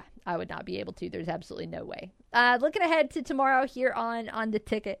 I would not be able to. There's absolutely no way. Looking ahead to tomorrow here on the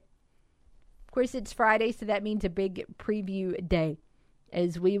ticket. Of course, it's Friday, so that means a big preview day,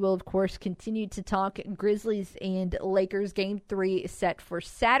 as we will, of course, continue to talk Grizzlies and Lakers Game 3 set for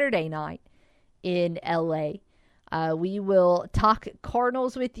Saturday night in L.A. We will talk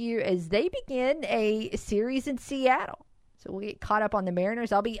Cardinals with you as they begin a series in Seattle. So we'll get caught up on the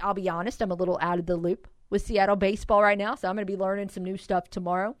Mariners. I'll be honest, I'm a little out of the loop with Seattle baseball right now, so I'm going to be learning some new stuff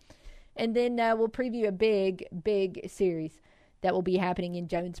tomorrow. And then we'll preview a big, big series that will be happening in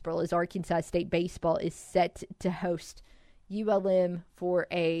Jonesboro as Arkansas State baseball is set to host ULM for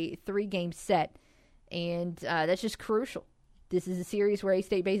a 3-game set. And that's just crucial. This is a series where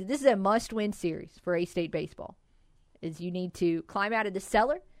this is a must-win series for A-State baseball. Is you need to climb out of the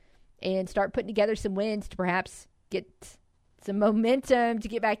cellar and start putting together some wins to perhaps get some momentum to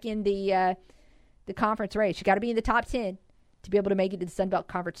get back in the conference race. You got to be in the top 10 to be able to make it to the Sun Belt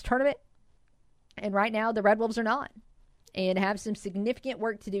Conference Tournament. And right now, the Red Wolves are not, and have some significant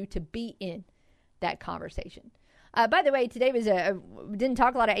work to do to be in that conversation. By the way, today we didn't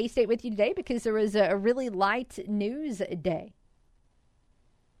talk a lot of A-State with you today because there was a really light news day.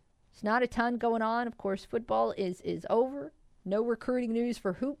 There's not a ton going on. Of course, football is over. No recruiting news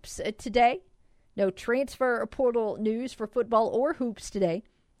for hoops today. No transfer portal news for football or hoops today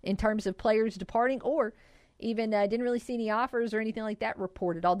in terms of players departing, or even didn't really see any offers or anything like that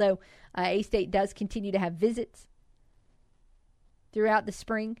reported. Although A-State does continue to have visits throughout the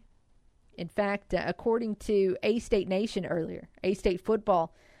spring. In fact, according to A-State Nation earlier, A-State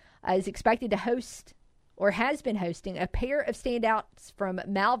football is expected to host, or has been hosting, a pair of standouts from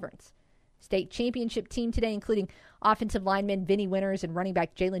Malvern's state championship team today, including offensive lineman Vinny Winters and running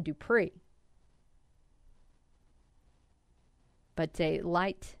back Jalen Dupree. But a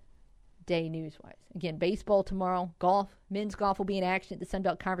light day news-wise. Again, baseball tomorrow, golf, men's golf will be in action at the Sun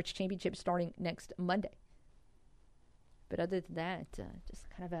Belt Conference Championship starting next Monday. But other than that, just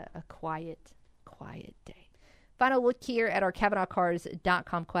kind of a quiet day. Final look here at our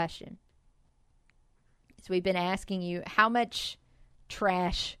CavanaughCars.com question. So we've been asking you, how much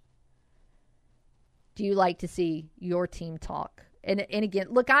trash do you like to see your team talk? And again,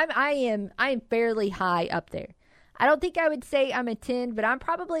 look, I am fairly high up there. I don't think I would say I'm a 10, but I'm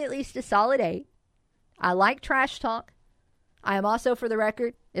probably at least a solid 8. I like trash talk. I am also, for the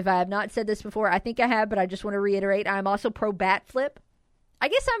record, if I have not said this before, I think I have, but I just want to reiterate, I am also pro bat flip. I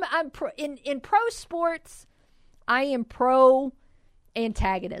guess I'm pro, in pro sports, I am pro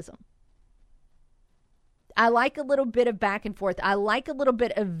antagonism. I like a little bit of back and forth. I like a little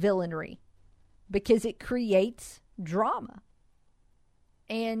bit of villainy because it creates drama.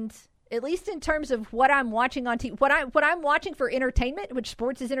 And at least in terms of what I'm watching on TV, what I'm watching for entertainment, which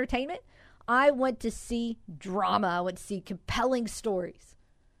sports is entertainment, I want to see drama. I want to see compelling stories.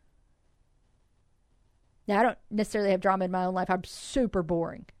 Now, I don't necessarily have drama in my own life. I'm super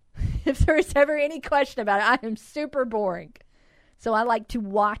boring. If there's ever any question about it, I am super boring. So I like to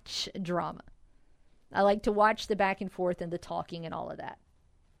watch drama. I like to watch the back and forth and the talking and all of that.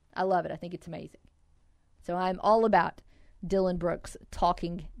 I love it. I think it's amazing. So I'm all about Dillon Brooks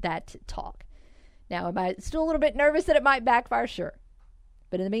talking that talk. Now, am I still a little bit nervous that it might backfire? Sure.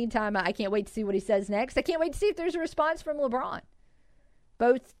 But in the meantime, I can't wait to see what he says next. I can't wait to see if there's a response from LeBron,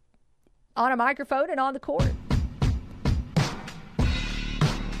 both on a microphone and on the court.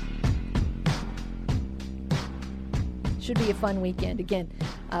 Should be a fun weekend. Again,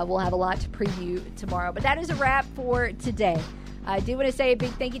 we'll have a lot to preview tomorrow. But that is a wrap for today. I do want to say a big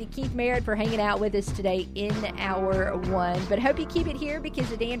thank you to Keith Merritt for hanging out with us today in hour 1. But I hope you keep it here because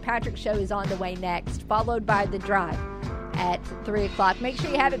the Dan Patrick Show is on the way next, followed by The Drive at 3 o'clock. Make sure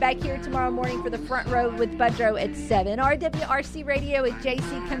you have it back here tomorrow morning for the Front Row with Budrow at 7. RWRC Radio with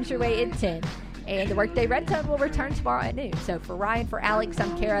JC comes your way at 10. And the Workday Redzone will return tomorrow at noon. So for Ryan, for Alex,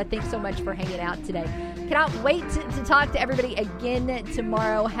 I'm Kara. Thanks so much for hanging out today. Cannot wait to talk to everybody again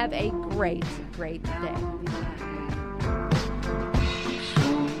tomorrow. Have a great, great day.